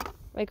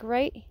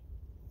right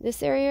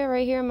this area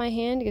right here in my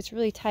hand gets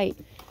really tight.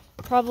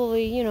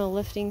 Probably, you know,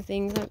 lifting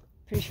things. I'm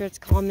pretty sure it's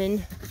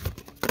common.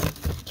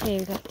 Okay,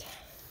 we got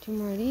 2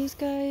 more of these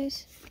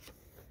guys.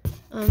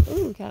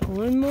 Ooh, we got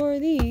 1 more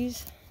of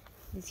these.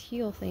 These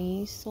heel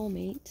thingies,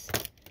 soulmates.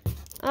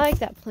 I like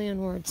that play on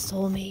words,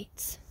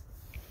 soulmates.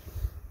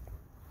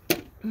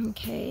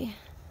 Okay.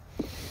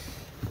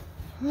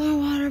 More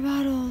water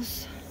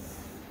bottles.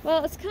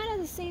 Well, it's kind of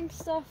the same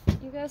stuff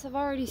you guys have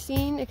already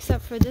seen,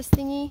 except for this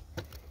thingy.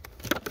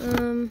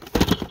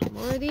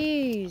 More of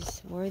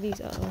these. More of these.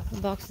 Uh-oh,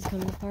 the box is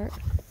coming apart.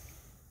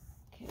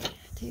 Okay,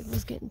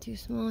 table's getting too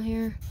small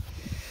here.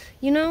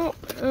 You know,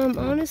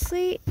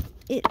 honestly,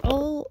 it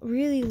all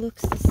really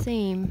looks the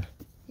same.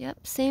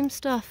 Yep, same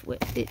stuff.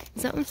 Wait,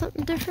 is that one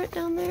something different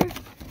down there?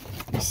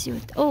 Let me see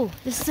what... Oh,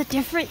 this is a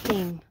different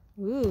thing.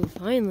 Ooh,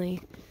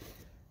 finally.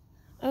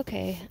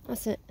 Okay,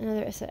 that's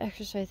another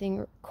exercise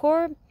thing.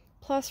 Core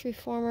Plus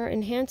Reformer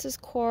enhances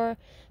core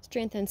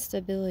strength and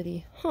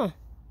stability. Huh.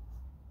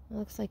 It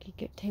looks like you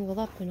get tangled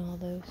up in all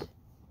those.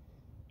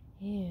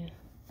 Yeah.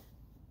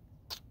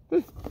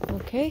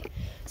 Okay.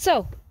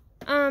 So,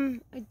 I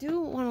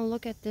do want to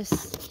look at this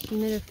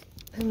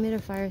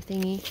humidifier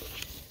thingy.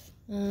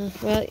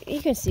 Well,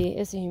 you can see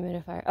it's a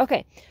humidifier.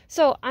 Okay,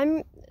 so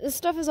this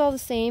stuff is all the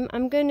same.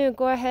 I'm going to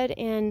go ahead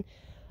and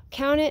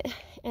count it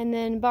and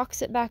then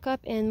box it back up,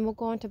 and we'll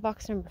go on to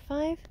box number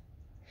 5.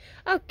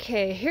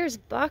 Okay, here's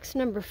box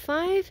number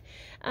 5.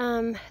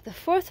 The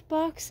 4th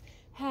box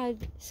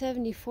had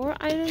 74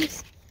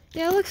 items.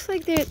 Yeah, it looks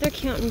like they're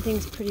counting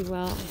things pretty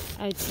well,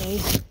 I'd say.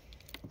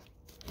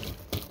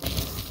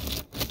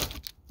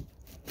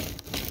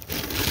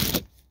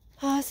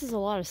 Oh, this is a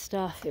lot of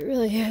stuff. It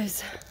really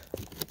is.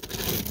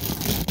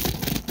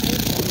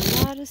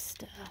 It's a lot of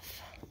stuff.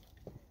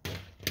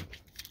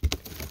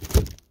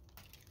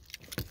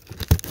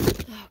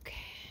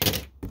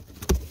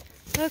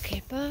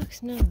 Okay,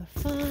 box number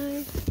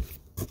 5.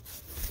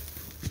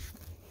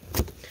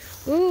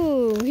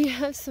 Ooh, we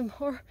have some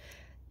more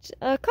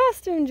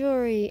costume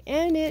jewelry,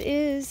 and it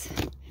is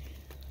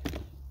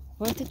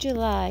 4th of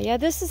July. Yeah,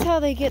 this is how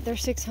they get their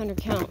 600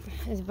 count,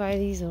 is by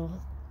these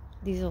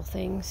little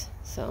things.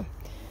 So,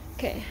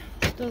 okay,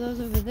 throw those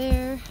over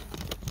there.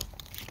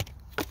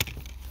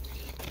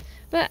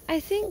 But I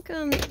think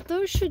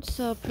those should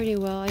sell pretty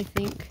well, I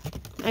think.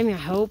 I mean, I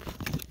hope.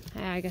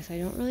 I guess I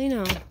don't really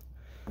know.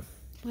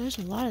 Well, there's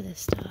a lot of this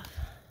stuff.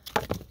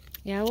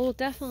 Yeah, we'll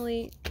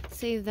definitely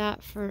save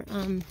that for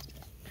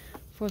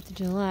 4th of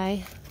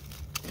July.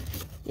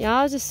 Yeah,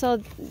 I'll just sell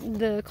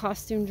the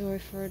costume jewelry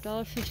for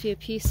 $1.50 a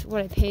piece,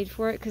 what I paid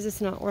for it, because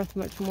it's not worth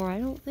much more, I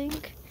don't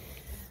think.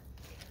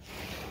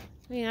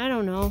 I mean, I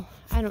don't know.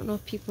 I don't know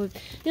if people...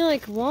 You know,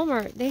 like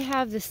Walmart, they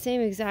have the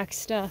same exact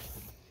stuff.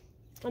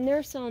 And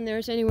they're selling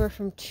theirs anywhere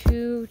from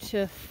 $2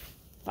 to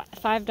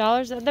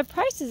 $5. The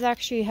prices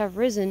actually have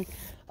risen.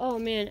 Oh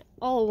man,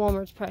 all of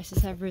Walmart's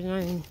prices have risen.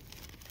 I mean,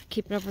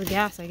 keeping up with the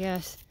gas, I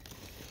guess.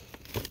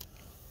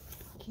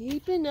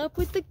 Keeping up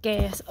with the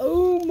gas.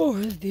 Oh, more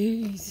of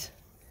these.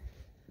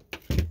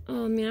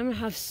 Oh man, I'm gonna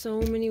have so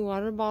many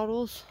water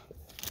bottles.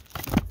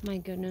 My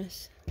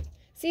goodness.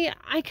 See,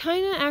 I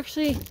kind of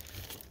actually,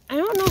 I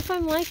don't know if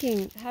I'm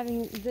liking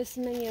having this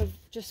many of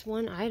just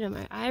one item.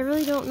 I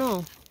really don't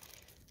know.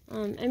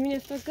 I mean,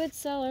 if they're good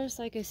sellers,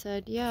 like I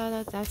said,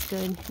 yeah, that's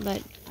good.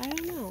 But I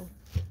don't know.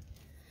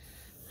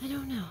 I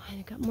don't know. I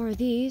got more of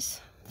these.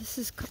 This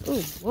is...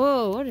 Oh,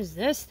 whoa, what is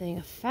this thing?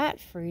 A fat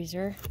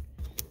freezer?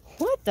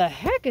 What the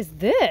heck is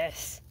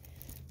this?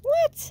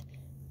 What?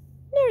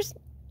 There's...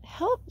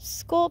 Help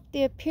sculpt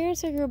the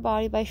appearance of your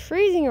body by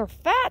freezing your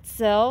fat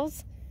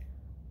cells?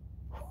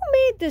 Who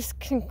made this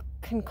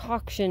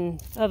concoction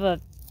of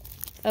a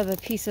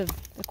piece of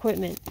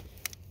equipment?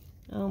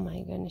 Oh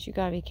my goodness, you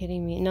gotta be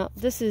kidding me. No,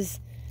 this is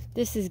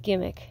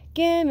gimmick.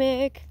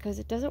 Gimmick, because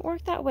it doesn't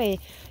work that way.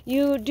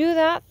 You do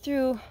that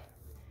through...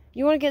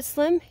 You want to get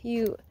slim,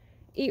 you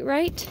eat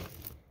right,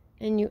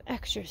 and you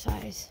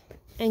exercise,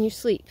 and you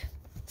sleep.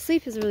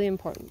 Sleep is really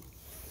important.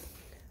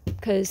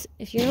 Because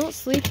if you don't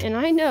sleep, and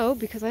I know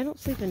because I don't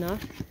sleep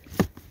enough,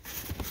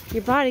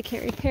 your body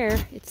can't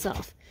repair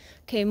itself.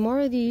 Okay, more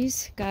of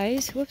these,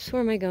 guys. Whoops,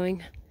 where am I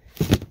going?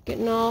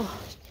 Getting all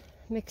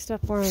mixed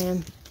up where I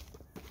am.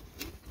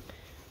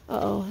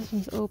 Uh-oh, this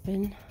one's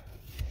open.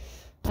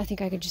 I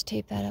think I could just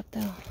tape that up,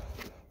 though.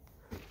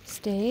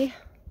 Stay.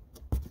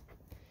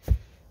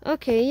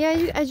 Okay,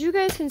 yeah, as you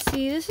guys can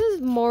see, this is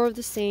more of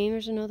the same.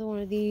 There's another one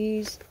of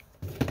these.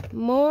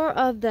 More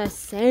of the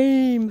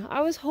same.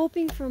 I was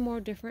hoping for more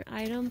different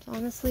items,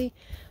 honestly.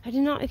 I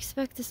did not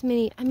expect this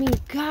many. I mean,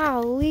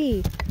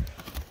 golly.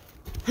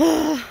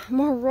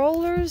 More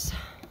rollers.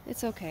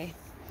 It's okay.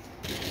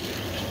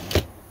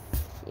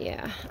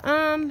 Yeah.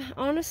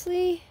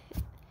 Honestly,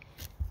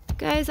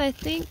 guys, I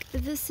think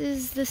this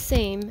is the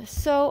same.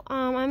 So,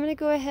 I'm going to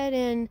go ahead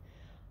and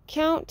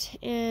count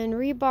and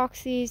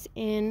rebox these,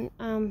 and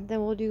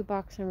then we'll do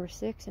box number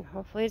 6, and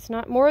hopefully it's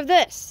not more of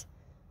this.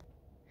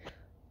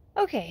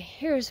 Okay,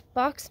 here's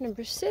box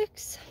number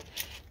 6.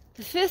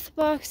 The 5th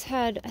box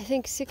had, I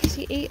think,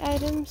 68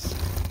 items.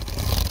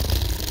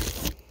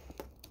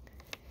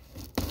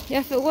 Yeah,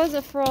 if it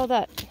wasn't for all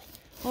that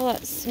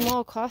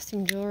small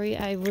costume jewelry,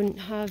 I wouldn't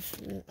have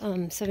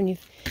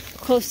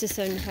close to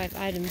 75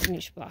 items in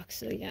each box.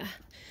 So yeah,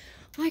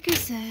 like I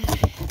said,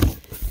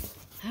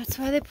 that's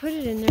why they put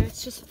it in there.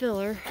 It's just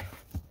filler.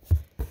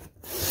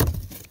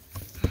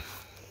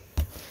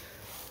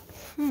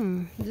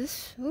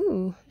 This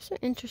some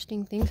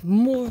interesting things.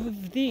 More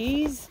of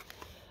these.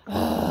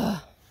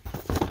 Got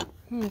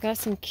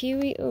some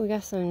kiwi. Oh, we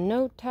got some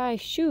no-tie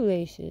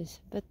shoelaces.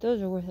 Bet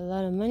those are worth a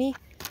lot of money.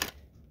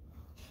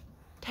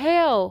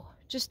 Tail,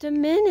 just a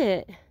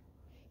minute.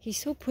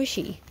 He's so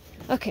pushy.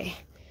 Okay,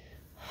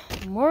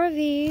 more of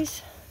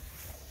these.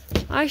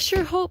 I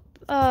sure hope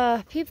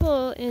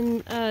people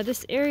in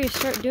this area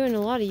start doing a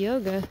lot of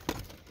yoga.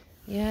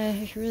 Yeah,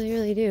 I really,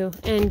 really do.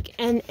 And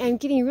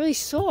getting really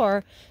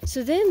sore,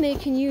 so then they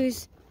can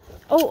use.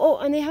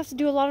 And they have to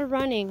do a lot of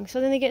running,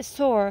 so then they get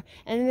sore,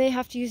 and then they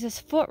have to use this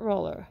foot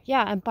roller.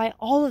 Yeah, and buy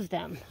all of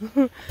them.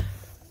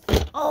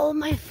 All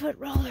my foot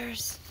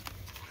rollers.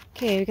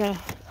 Okay, we got a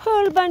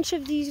whole bunch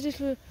of these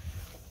little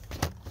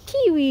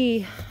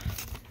kiwi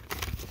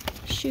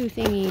shoe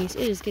thingies.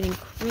 It is getting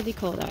really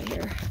cold out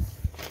here.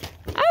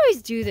 I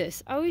always do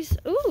this. Here's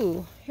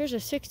a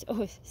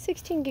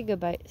 16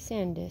 gigabyte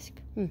SanDisk.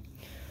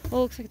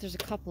 Well, looks like there's a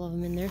couple of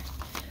them in there.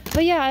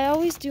 But yeah, I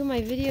always do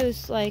my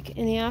videos like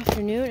in the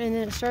afternoon, and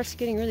then it starts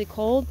getting really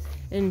cold,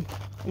 and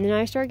then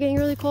I start getting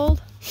really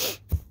cold.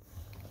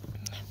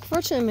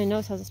 Fortunately, my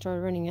nose hasn't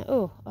started running yet.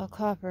 Oh, a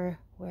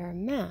copperware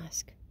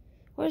mask.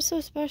 What is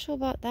so special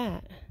about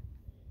that?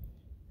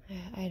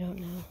 I don't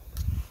know.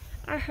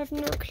 I have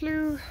no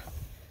clue.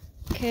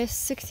 Okay,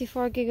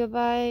 64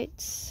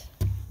 gigabytes.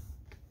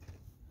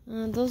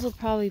 Those will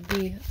probably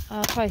be,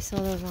 I'll probably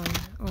sell those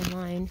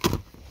online.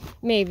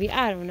 Maybe,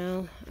 I don't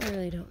know. I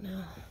really don't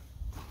know.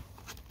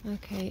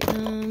 Okay,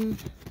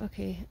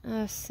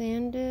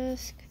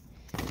 SanDisk.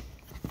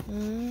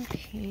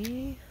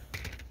 Okay,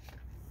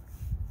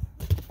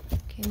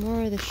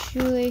 more of the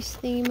shoelace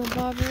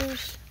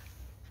thingamabobbers.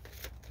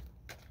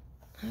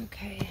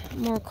 Okay,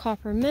 more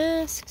copper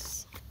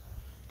masks.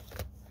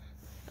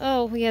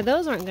 Oh, yeah,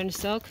 those aren't going to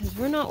sell because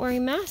we're not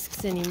wearing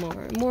masks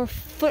anymore. More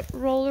foot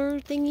roller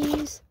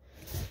thingies.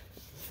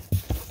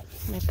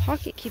 My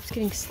pocket keeps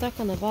getting stuck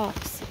on the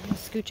box. I'll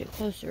scooch it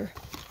closer.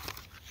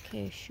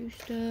 Okay, shoe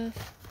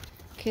stuff.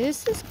 Okay,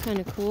 this is kind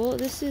of cool.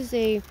 This is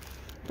a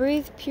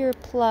Breathe Pure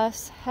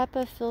Plus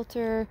HEPA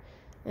filter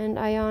and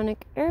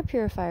ionic air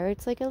purifier.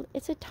 It's a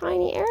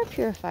tiny air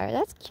purifier.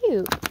 That's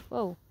cute.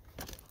 Whoa.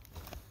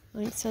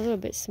 Well, it's a little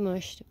bit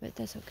smushed, but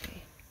that's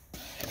okay.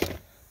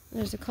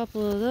 There's a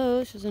couple of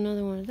those. There's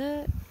another one of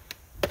that.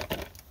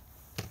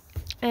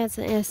 That's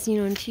as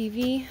seen on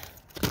TV.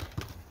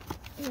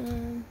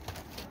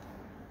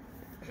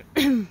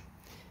 And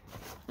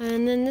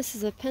then this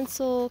is a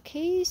pencil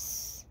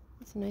case.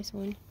 That's a nice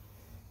one.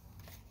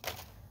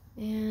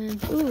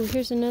 And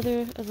here's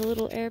another of the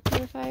little air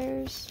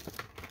purifiers.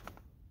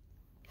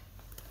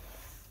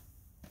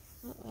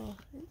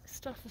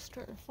 Stuff is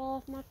starting to fall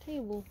off my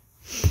table.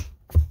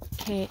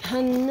 Okay,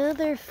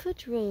 another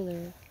foot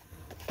roller.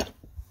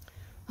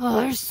 Oh,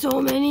 there's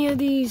so many of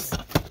these.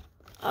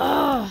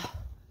 I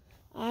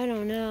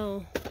don't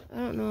know.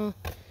 I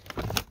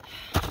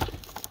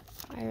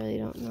really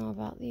don't know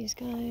about these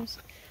guys.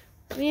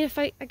 I mean,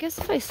 I guess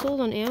if I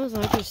sold on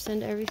Amazon, I could just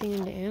send everything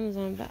into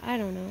Amazon, but I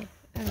don't know.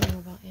 I don't know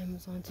about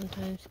Amazon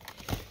sometimes.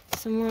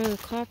 Some more of the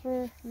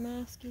copper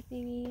masky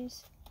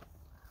thingies.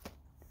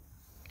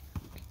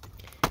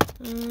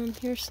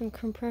 Here's some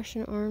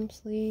compression arm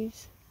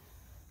sleeves.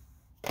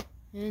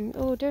 And,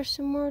 there's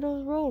some more of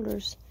those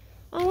rollers.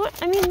 I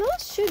mean,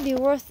 those should be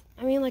worth,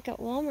 like at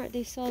Walmart,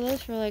 they sell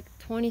those for like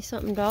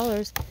 $20-something.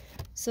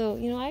 So,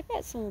 I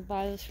bet someone will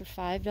buy those for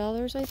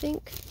 $5, I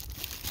think.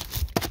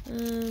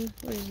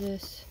 What is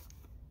this?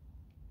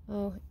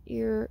 Oh,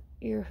 ear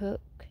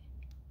hook.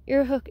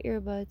 Ear hook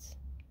earbuds.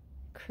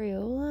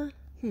 Crayola?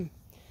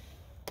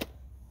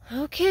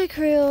 Okay,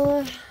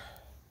 Crayola.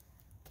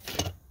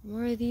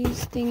 More of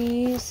these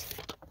thingies.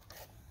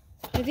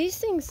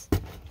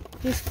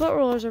 These foot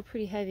rollers are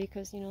pretty heavy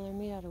because, they're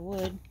made out of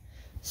wood.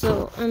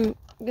 So I'm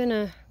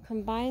gonna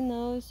combine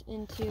those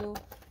into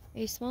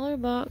a smaller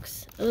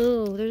box.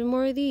 Oh, there's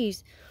more of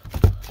these.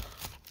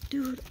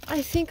 Dude,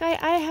 I think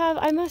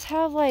I must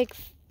have like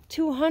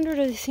 200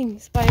 of these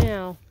things by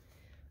now.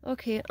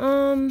 Okay,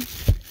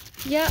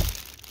 yeah.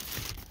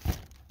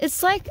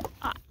 It's like,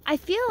 I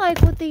feel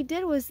like what they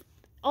did was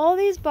all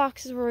these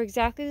boxes were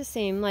exactly the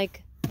same.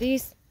 Like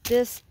these,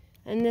 this,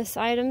 and this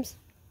items.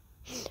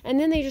 And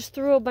then they just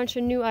threw a bunch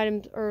of new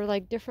items or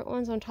like different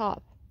ones on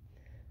top.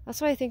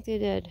 That's what I think they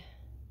did.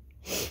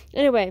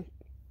 Anyway,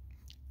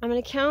 I'm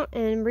going to count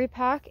and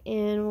repack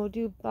and we'll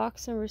do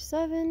box number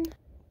 7.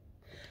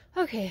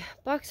 Okay,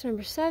 box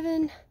number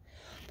 7.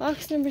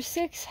 Box number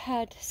 6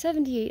 had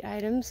 78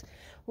 items.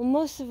 Well,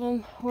 most of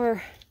them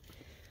were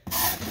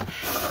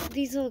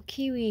these little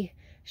kiwi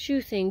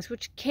shoe things,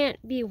 which can't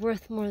be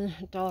worth more than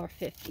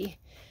 $1.50.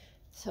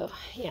 So,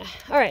 yeah.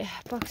 Alright,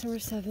 box number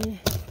 7.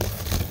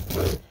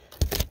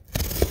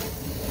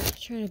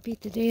 Trying to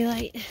beat the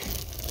daylight.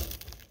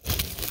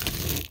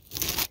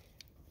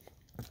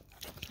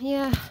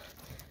 Yeah,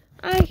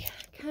 I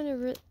kind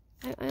of,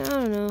 I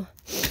don't know.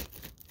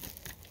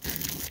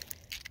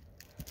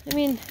 I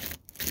mean,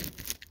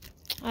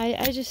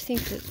 I just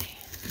think that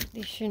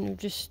they shouldn't have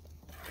just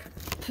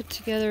put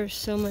together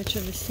so much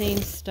of the same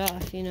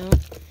stuff, you know?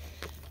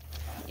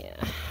 Yeah,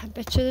 I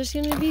bet you there's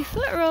gonna be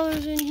foot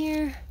rollers in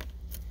here.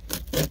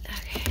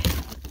 Okay.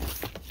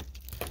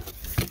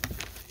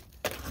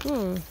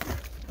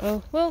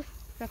 Oh, well,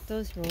 got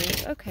those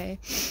rollers. Okay.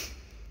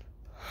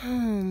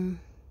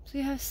 So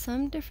we have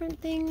some different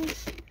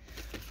things.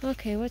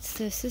 Okay, what's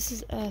this? This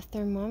is a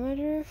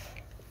thermometer.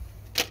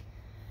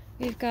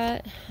 We've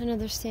got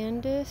another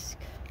sand disc.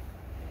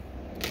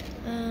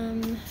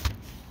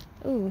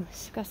 Ooh,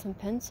 it's got some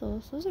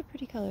pencils. Those are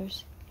pretty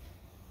colors.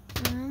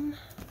 And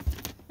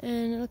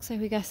it looks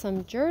like we got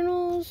some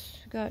journals.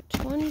 We got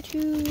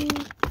 22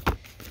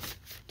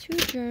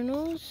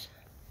 journals.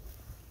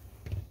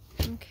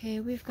 Okay,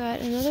 we've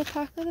got another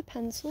pack of the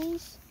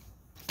pencils.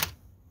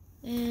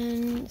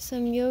 And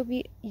some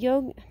UB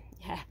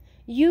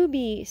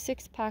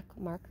 6-pack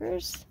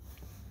markers.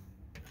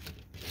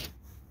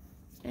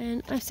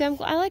 And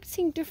I like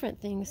seeing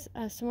different things.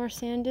 Some more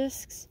sand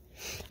discs.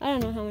 I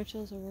don't know how much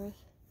those are worth.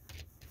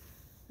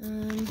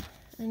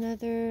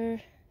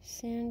 Another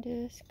sand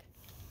disc.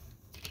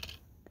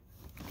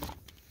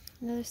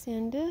 Another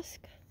sand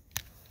disc.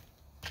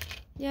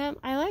 Yeah,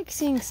 I like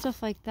seeing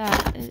stuff like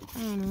that. I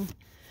don't know.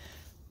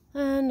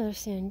 Another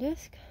sand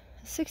disc.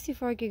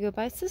 64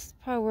 gigabytes. This is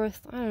probably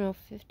worth, I don't know,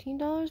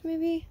 $15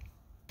 maybe?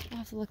 I'll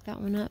have to look that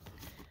one up.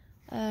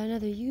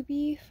 Another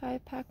UB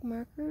 5-pack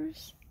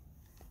markers.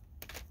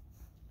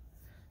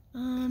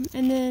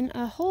 And then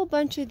a whole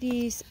bunch of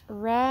these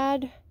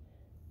rad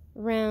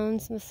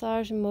rounds,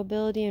 massage and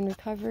mobility and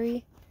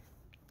recovery.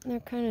 And they're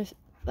kind of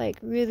like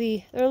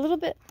really, they're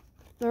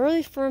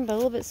really firm but a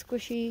little bit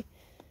squishy.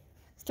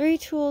 3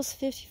 tools,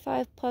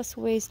 55 plus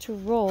ways to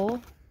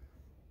roll.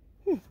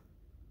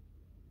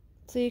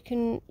 So you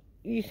can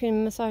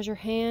massage your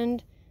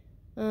hand,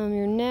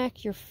 your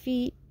neck, your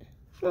feet.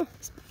 Oh,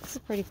 this is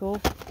pretty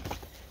cool.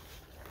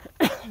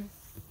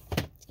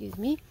 Excuse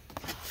me.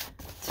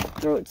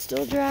 Throat's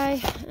still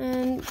dry,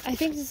 and I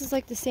think this is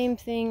like the same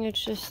thing. It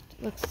just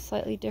looks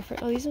slightly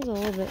different. Oh, these ones are a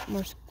little bit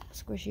more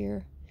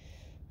squishier.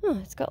 Oh,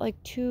 it's got like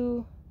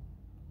two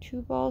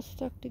balls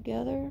stuck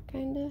together,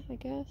 kind of, I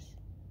guess.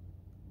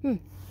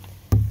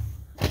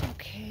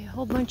 Okay, a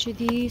whole bunch of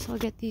these. I'll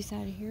get these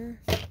out of here.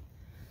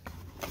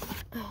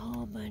 A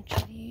whole bunch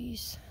of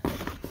these.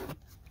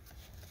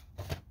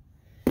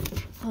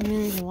 Oh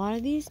man, there's a lot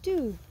of these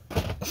too.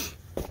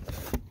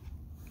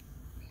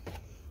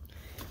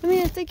 I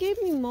mean, if they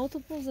gave me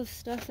multiples of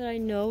stuff that I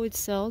know would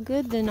sell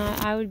good, then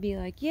I would be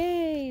like,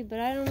 yay, but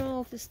I don't know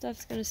if this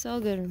stuff's going to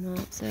sell good or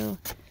not, so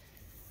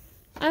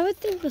I would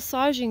think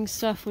massaging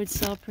stuff would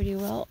sell pretty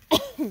well.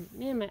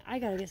 Man, I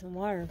gotta get some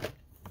water.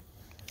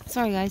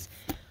 Sorry, guys.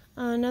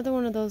 Another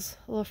one of those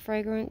little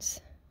fragrance.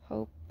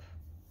 Hope.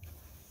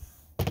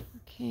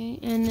 Okay,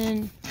 and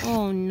then,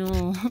 oh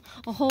no,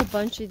 a whole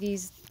bunch of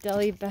these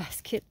deli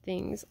basket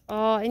things.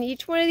 Oh, and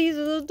each one of these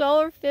is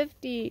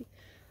 $1.50.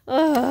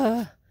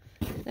 Ugh.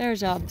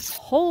 There's a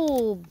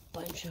whole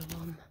bunch of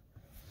them.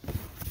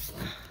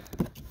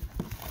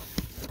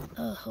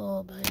 A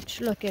whole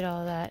bunch. Look at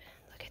all that.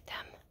 Look at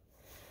them.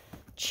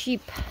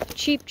 Cheap.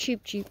 Cheap,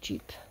 cheap, cheap,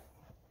 cheap.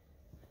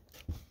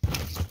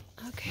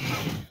 Okay.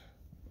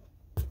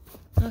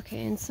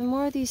 Okay, and some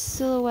more of these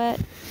silhouette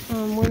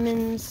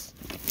women's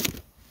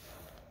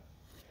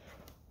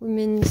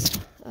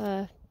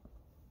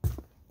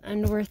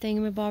underwear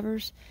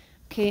thingamabobbers.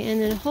 Okay,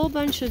 and then a whole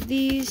bunch of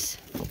these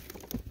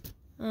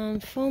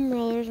foam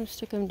rollers. I'll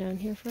stick them down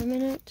here for a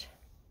minute,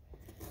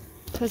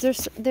 because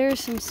there's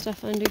some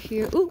stuff under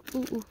here. Ooh,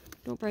 ooh, ooh!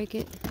 Don't break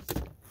it.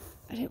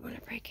 I didn't want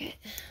to break it.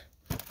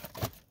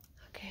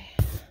 Okay,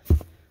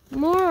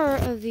 more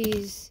of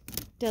these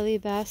deli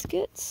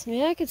baskets.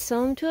 Maybe I could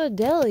sell them to a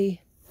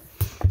deli.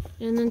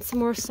 And then some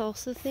more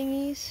salsa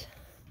thingies.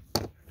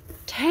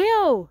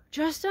 Teo,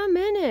 just a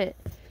minute.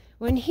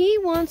 When he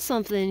wants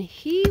something,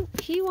 he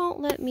won't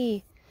let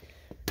me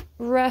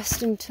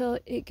rest until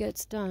it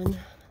gets done.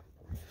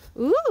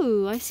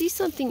 Ooh, I see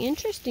something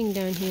interesting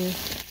down here.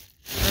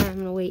 I'm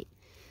gonna wait.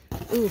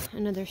 Ooh,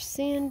 another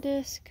sand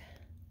disc.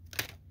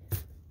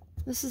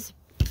 This is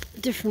a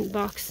different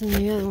box than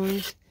the other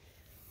ones.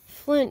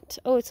 Flint.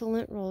 Oh, it's a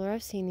lint roller.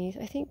 I've seen these.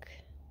 I think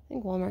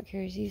Walmart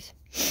carries these.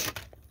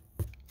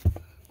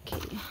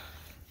 Okay.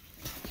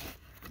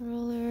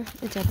 Roller.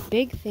 It's a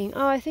big thing.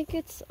 Oh, I think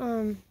it's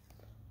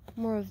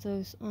more of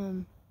those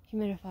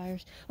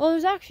humidifiers. Oh,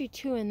 there's actually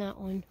two in that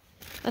one.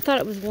 I thought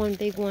it was one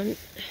big one.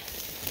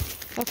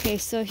 Okay,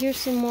 so here's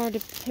some more.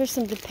 Here's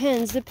some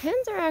Depends.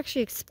 Depends are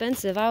actually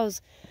expensive. I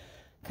was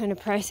kind of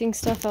pricing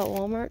stuff at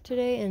Walmart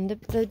today, and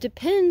the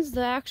Depends,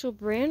 the actual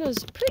brand,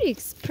 was pretty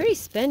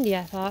spendy.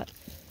 I thought,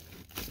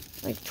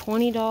 like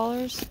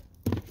 $20.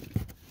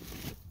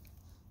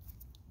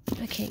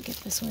 I can't get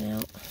this one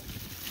out.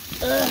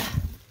 Ugh.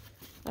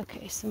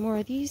 Okay, some more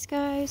of these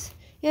guys.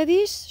 Yeah,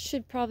 these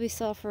should probably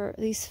sell for at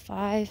least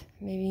 $5,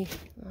 maybe.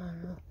 I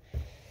don't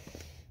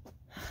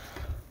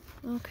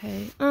know.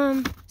 Okay.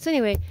 So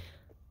anyway,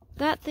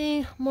 that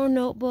thing, more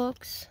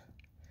notebooks.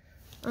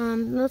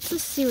 Let's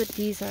just see what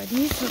these are.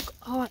 These look,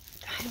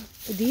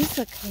 these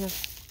look kind of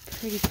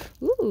pretty.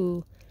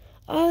 Ooh.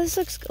 Oh, this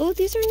looks, oh,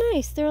 these are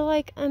nice. They're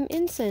like,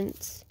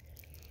 incense.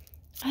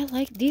 I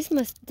like, these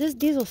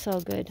will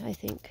sell good, I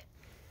think.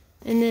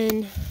 And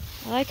then,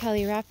 I like how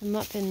they wrap them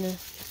up in the,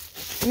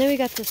 and then we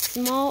got the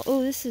small,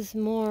 oh, this is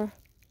more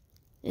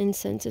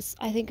incense.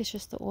 I think it's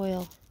just the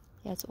oil.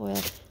 Yeah, it's oil.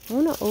 I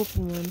want to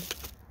open one.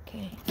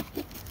 Okay.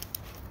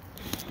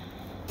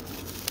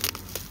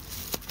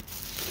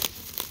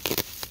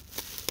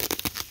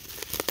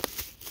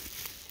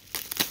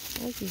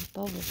 I like these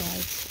bubble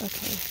bags.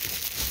 Okay.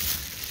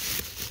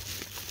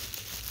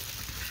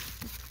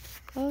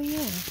 Oh,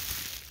 yeah.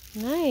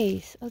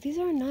 Nice. Oh, these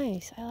are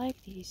nice. I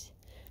like these.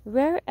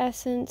 Rare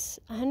Essence,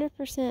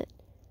 100%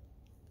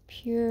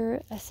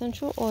 pure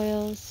essential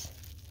oils,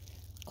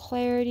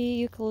 Clarity,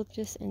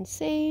 eucalyptus, and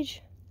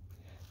sage.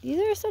 These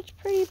are such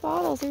pretty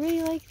bottles. I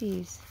really like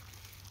these.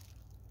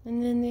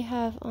 And then they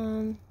have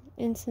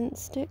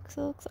incense sticks.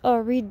 It looks, oh,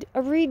 a reed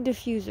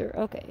diffuser.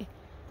 Okay.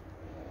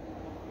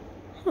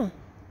 Huh.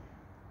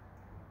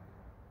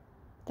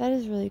 That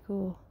is really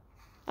cool.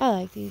 I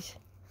like these.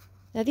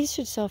 Now these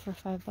should sell for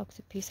 $5 a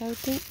piece, I would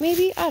think.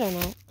 Maybe, I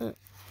don't know.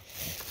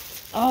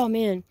 Oh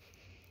man.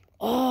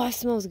 Oh, it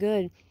smells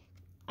good.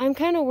 I'm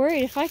kind of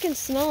worried if I can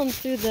smell them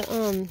through the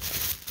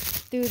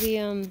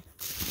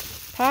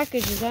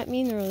package. Does that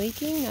mean they're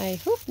leaking? I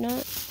hope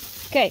not.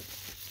 Okay.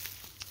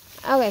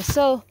 Okay,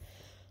 so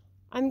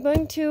I'm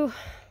going to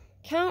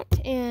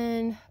count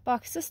and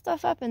box this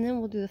stuff up, and then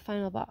we'll do the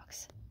final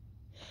box.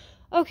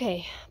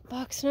 Okay,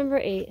 box number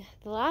 8.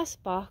 The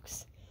last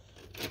box.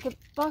 The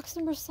box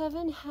number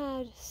 7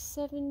 had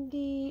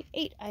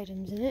 78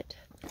 items in it.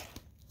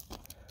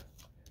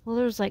 Well,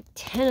 there's like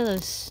 10 of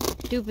those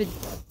stupid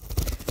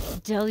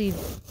deli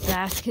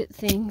basket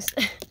things.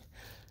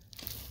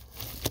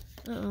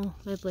 Uh-oh,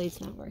 my blade's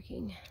not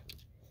working.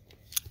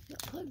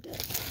 Not plugged up.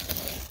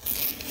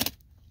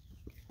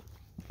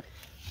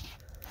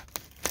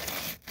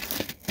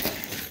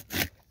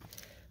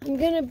 I'm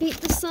gonna beat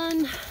the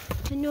sun.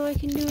 I know I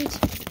can do it.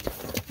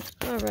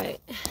 Alright.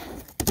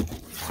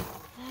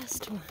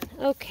 Last one.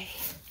 Okay.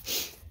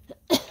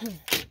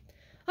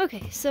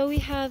 Okay, so we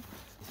have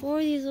 4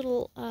 of these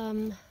little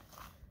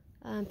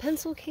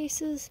pencil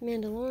cases,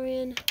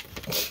 Mandalorian.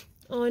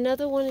 Oh,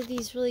 another one of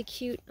these really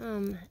cute,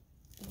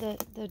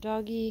 the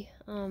doggy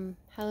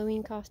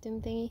Halloween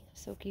costume thingy.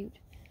 So cute.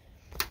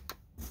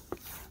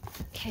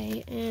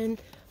 Okay,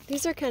 and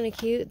these are kind of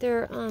cute.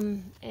 They're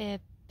a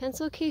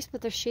pencil case,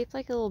 but they're shaped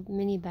like a little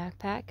mini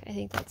backpack. I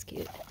think that's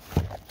cute.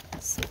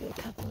 Let's look at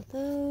a couple of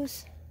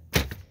those.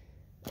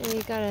 And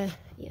we got a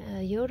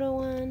Yoda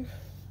one.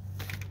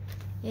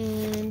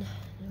 And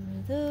one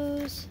of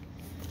those.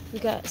 We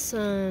got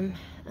some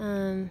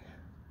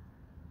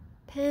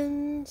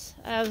pens.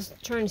 I was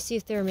trying to see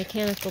if they were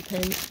mechanical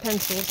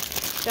pencils.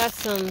 Got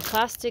some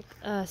plastic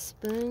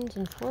spoons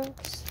and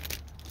forks.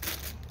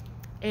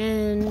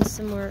 And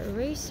some more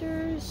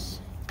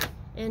erasers.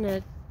 And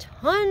a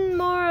ton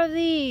more of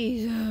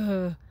these.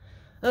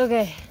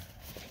 Okay.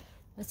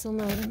 Let's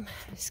unload them.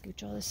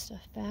 Scooch all this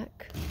stuff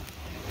back.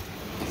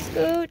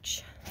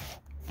 Scooch.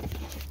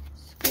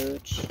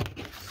 Scooch.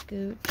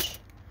 Scooch.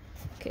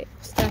 Okay,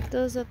 stack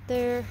those up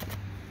there.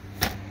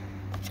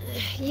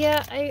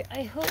 Yeah,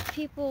 I hope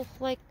people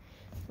like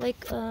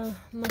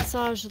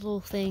massage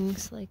little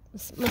things, like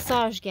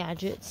massage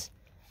gadgets,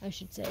 I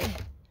should say.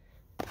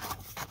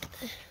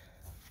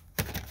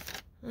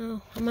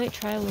 Oh, I might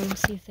try one and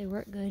see if they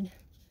work good.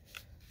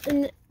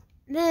 And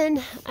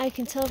then I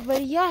can tell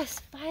everybody,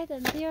 yes, buy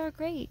them. They are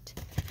great.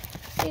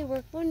 They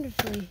work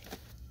wonderfully.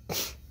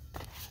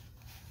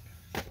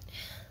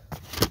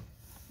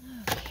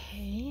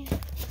 Okay.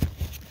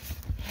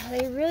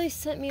 They really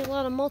sent me a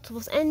lot of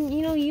multiples. And,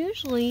 you know,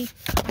 usually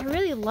I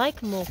really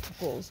like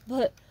multiples.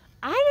 But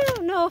I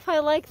don't know if I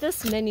like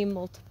this many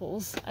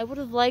multiples. I would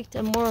have liked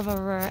a more of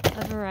a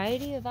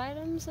variety of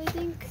items, I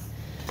think.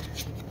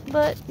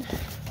 But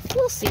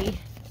we'll see.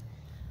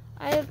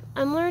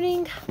 I'm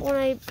learning when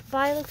I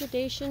buy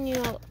liquidation, you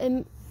know,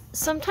 and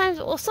sometimes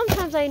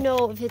I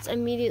know if it's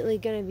immediately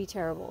going to be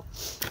terrible.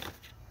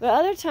 But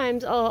other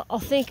times I'll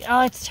think,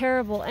 oh, it's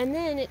terrible. And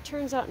then it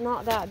turns out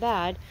not that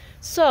bad.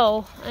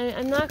 So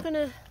I'm not going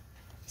to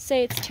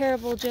say it's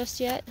terrible just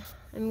yet.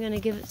 I'm going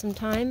to give it some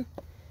time.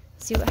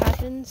 See what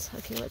happens.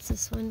 Okay, what's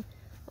this one?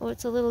 Oh,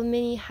 it's a little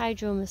mini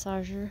hydro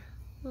massager.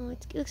 Oh,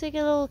 it looks like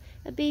a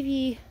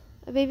baby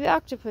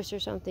octopus or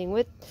something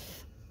with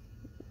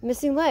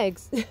missing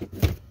legs.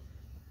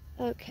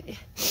 Okay.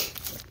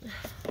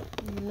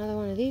 Another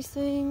one of these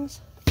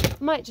things.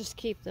 Might just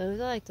keep those.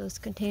 I like those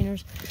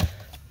containers.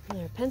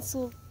 Another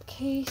pencil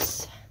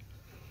case.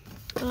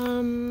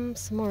 Some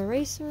more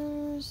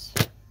erasers.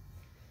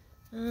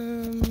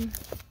 Looks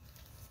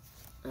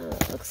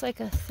like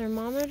a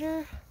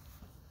thermometer.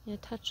 Yeah,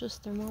 touchless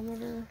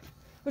thermometer.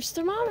 Which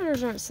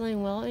thermometers aren't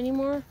selling well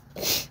anymore.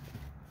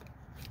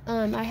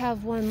 I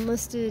have one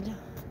listed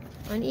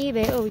on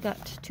eBay. Oh, we got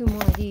 2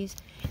 more of these.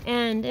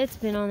 And it's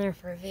been on there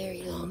for a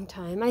very long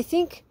time. I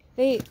think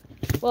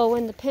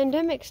when the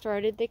pandemic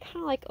started, they kind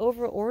of like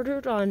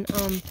over-ordered on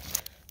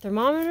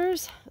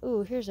thermometers.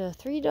 Ooh, here's a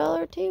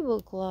 $3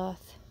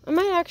 tablecloth. I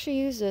might actually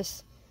use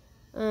this.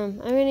 I'm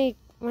gonna need,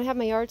 when I have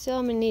my yard sale,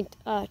 I'm gonna need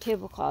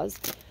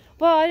tablecloths.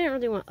 Well, I didn't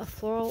really want a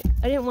floral.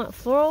 I didn't want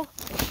floral.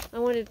 I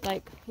wanted,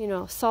 like, you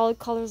know, solid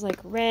colors like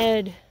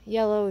red,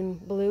 yellow, and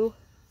blue.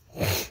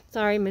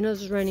 Sorry, my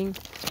nose is running.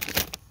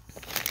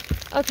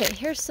 Okay,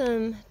 here's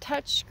some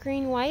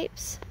touchscreen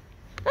wipes.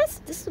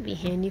 This will be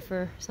handy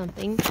for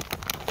something.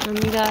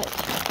 We got,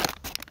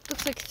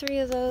 looks like 3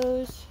 of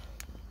those.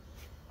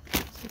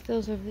 Stick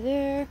those over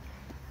there.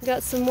 We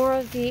got some more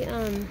of the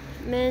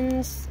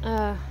men's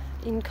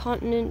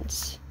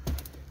incontinence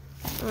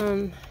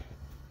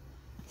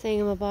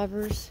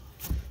thingamabobbers.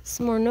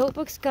 Some more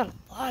notebooks. Got a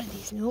lot of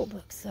these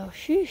notebooks though.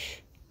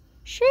 Sheesh.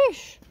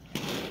 Sheesh.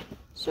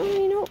 So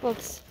many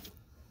notebooks.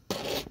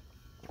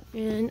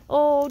 And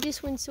oh,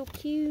 this one's so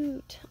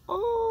cute.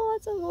 Oh,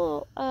 it's a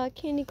little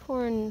candy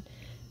corn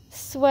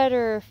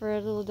sweater for a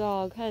little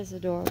dog. That is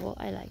adorable.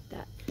 I like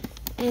that.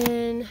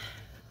 And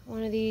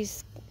one of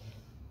these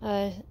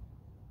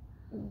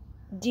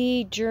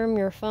de-germ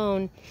your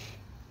phone.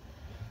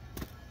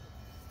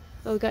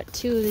 Oh, we got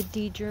 2 of the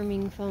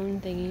de-germing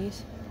phone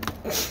thingies.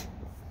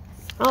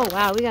 Oh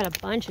wow, we got a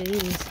bunch of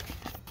these.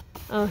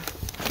 Oh,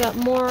 we got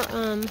more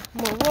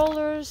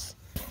rollers,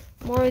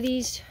 more of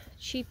these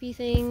cheapy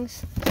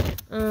things.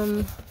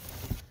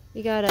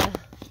 We got a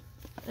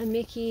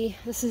Mickey,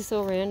 this is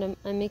so random,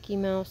 a Mickey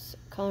Mouse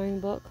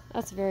coloring book.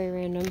 That's very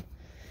random.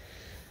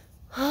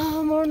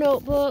 Oh, more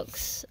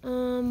notebooks,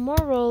 more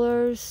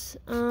rollers,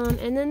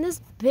 and then this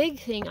big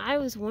thing, I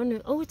was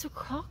wondering, oh, it's a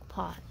crock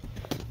pot.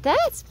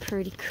 That's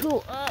pretty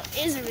cool.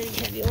 It is a really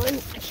heavy one.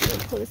 I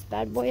can't pull this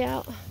bad boy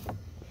out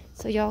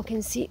so y'all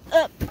can see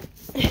up.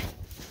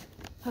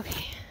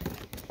 Okay.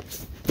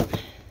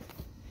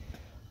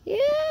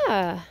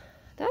 Yeah,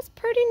 that's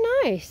pretty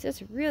nice.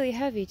 That's really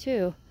heavy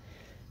too.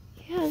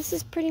 Yeah, this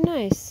is pretty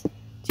nice.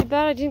 Too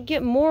bad I didn't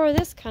get more of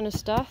this kind of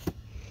stuff.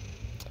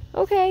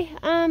 Okay,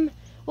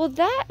 well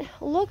that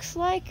looks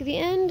like the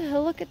end.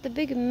 Look at the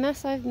big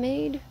mess I've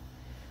made.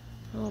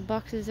 All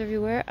boxes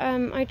everywhere.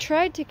 I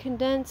tried to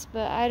condense,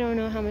 but I don't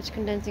know how much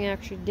condensing I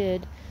actually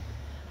did.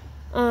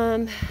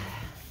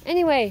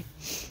 Anyway,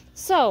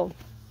 so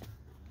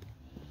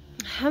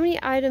how many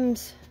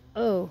items?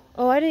 Oh,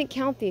 I didn't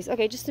count these.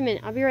 Okay, just a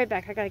minute. I'll be right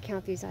back. I gotta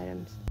count these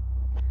items.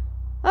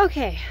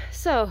 Okay,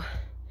 so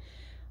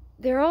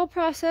they're all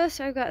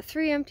processed. I've got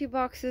 3 empty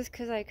boxes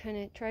because I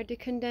kind of tried to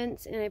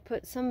condense, and I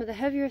put some of the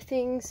heavier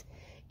things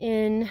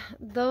in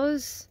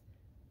those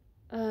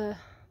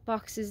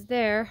boxes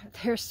there.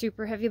 They're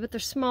super heavy, but they're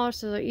smaller,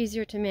 so they're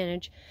easier to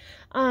manage.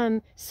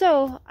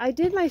 So I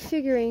did my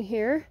figuring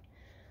here.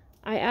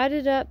 I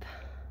added up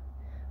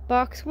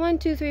box 1,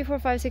 2, 3, 4,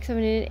 5, 6,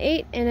 7, 8, and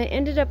 8, and I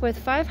ended up with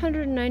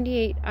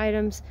 598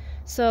 items.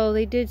 So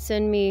they did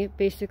send me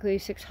basically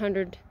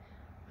 600.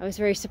 I was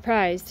very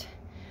surprised.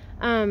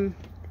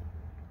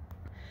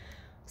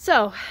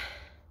 So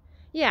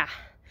yeah,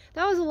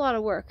 that was a lot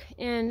of work,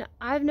 and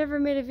I've never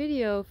made a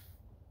video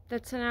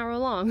that's an hour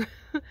long.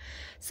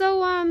 So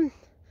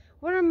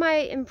what are my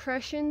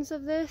impressions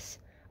of this?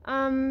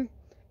 Number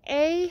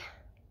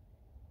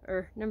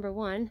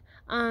 1,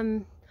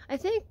 I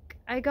think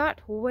I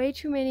got way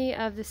too many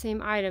of the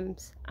same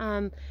items.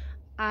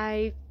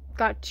 I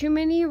got too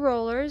many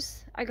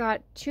rollers. I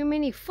got too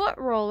many foot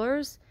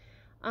rollers.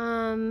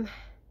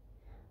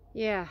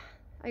 Yeah,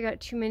 I got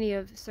too many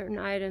of certain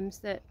items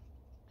that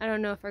I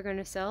don't know if are going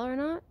to sell or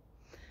not.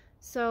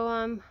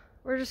 So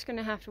we're just going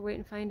to have to wait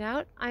and find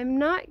out. I'm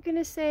not going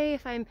to say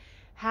if I'm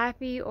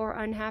happy or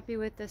unhappy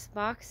with this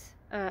box,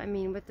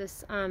 with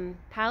this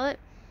pallet,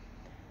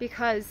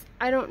 because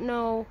I don't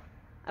know.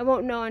 I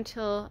won't know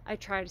until I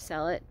try to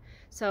sell it.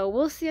 So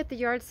we'll see at the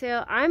yard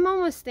sale. I'm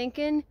almost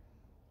thinking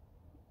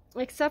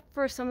except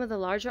for some of the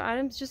larger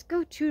items, just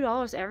go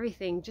 $2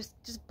 everything. Just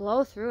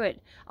blow through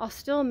it. I'll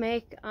still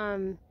make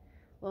well,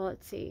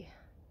 let's see,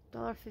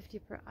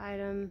 $1.50 per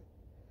item.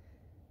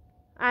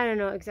 I don't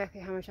know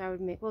exactly how much I would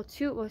make. Well,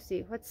 let's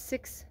see, what's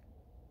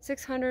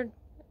 600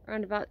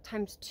 around about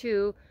times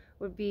 2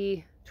 would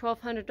be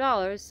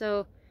 $1,200.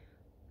 So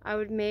I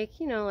would make,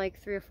 you know,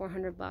 like $300 or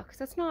 $400.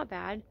 That's not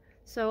bad.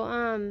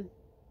 So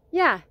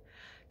yeah.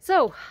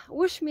 So,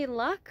 wish me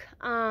luck.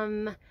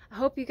 I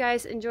hope you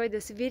guys enjoyed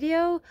this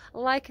video.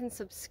 Like and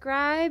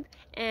subscribe,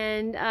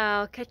 and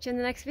I'll catch you in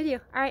the next video.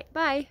 Alright,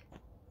 bye!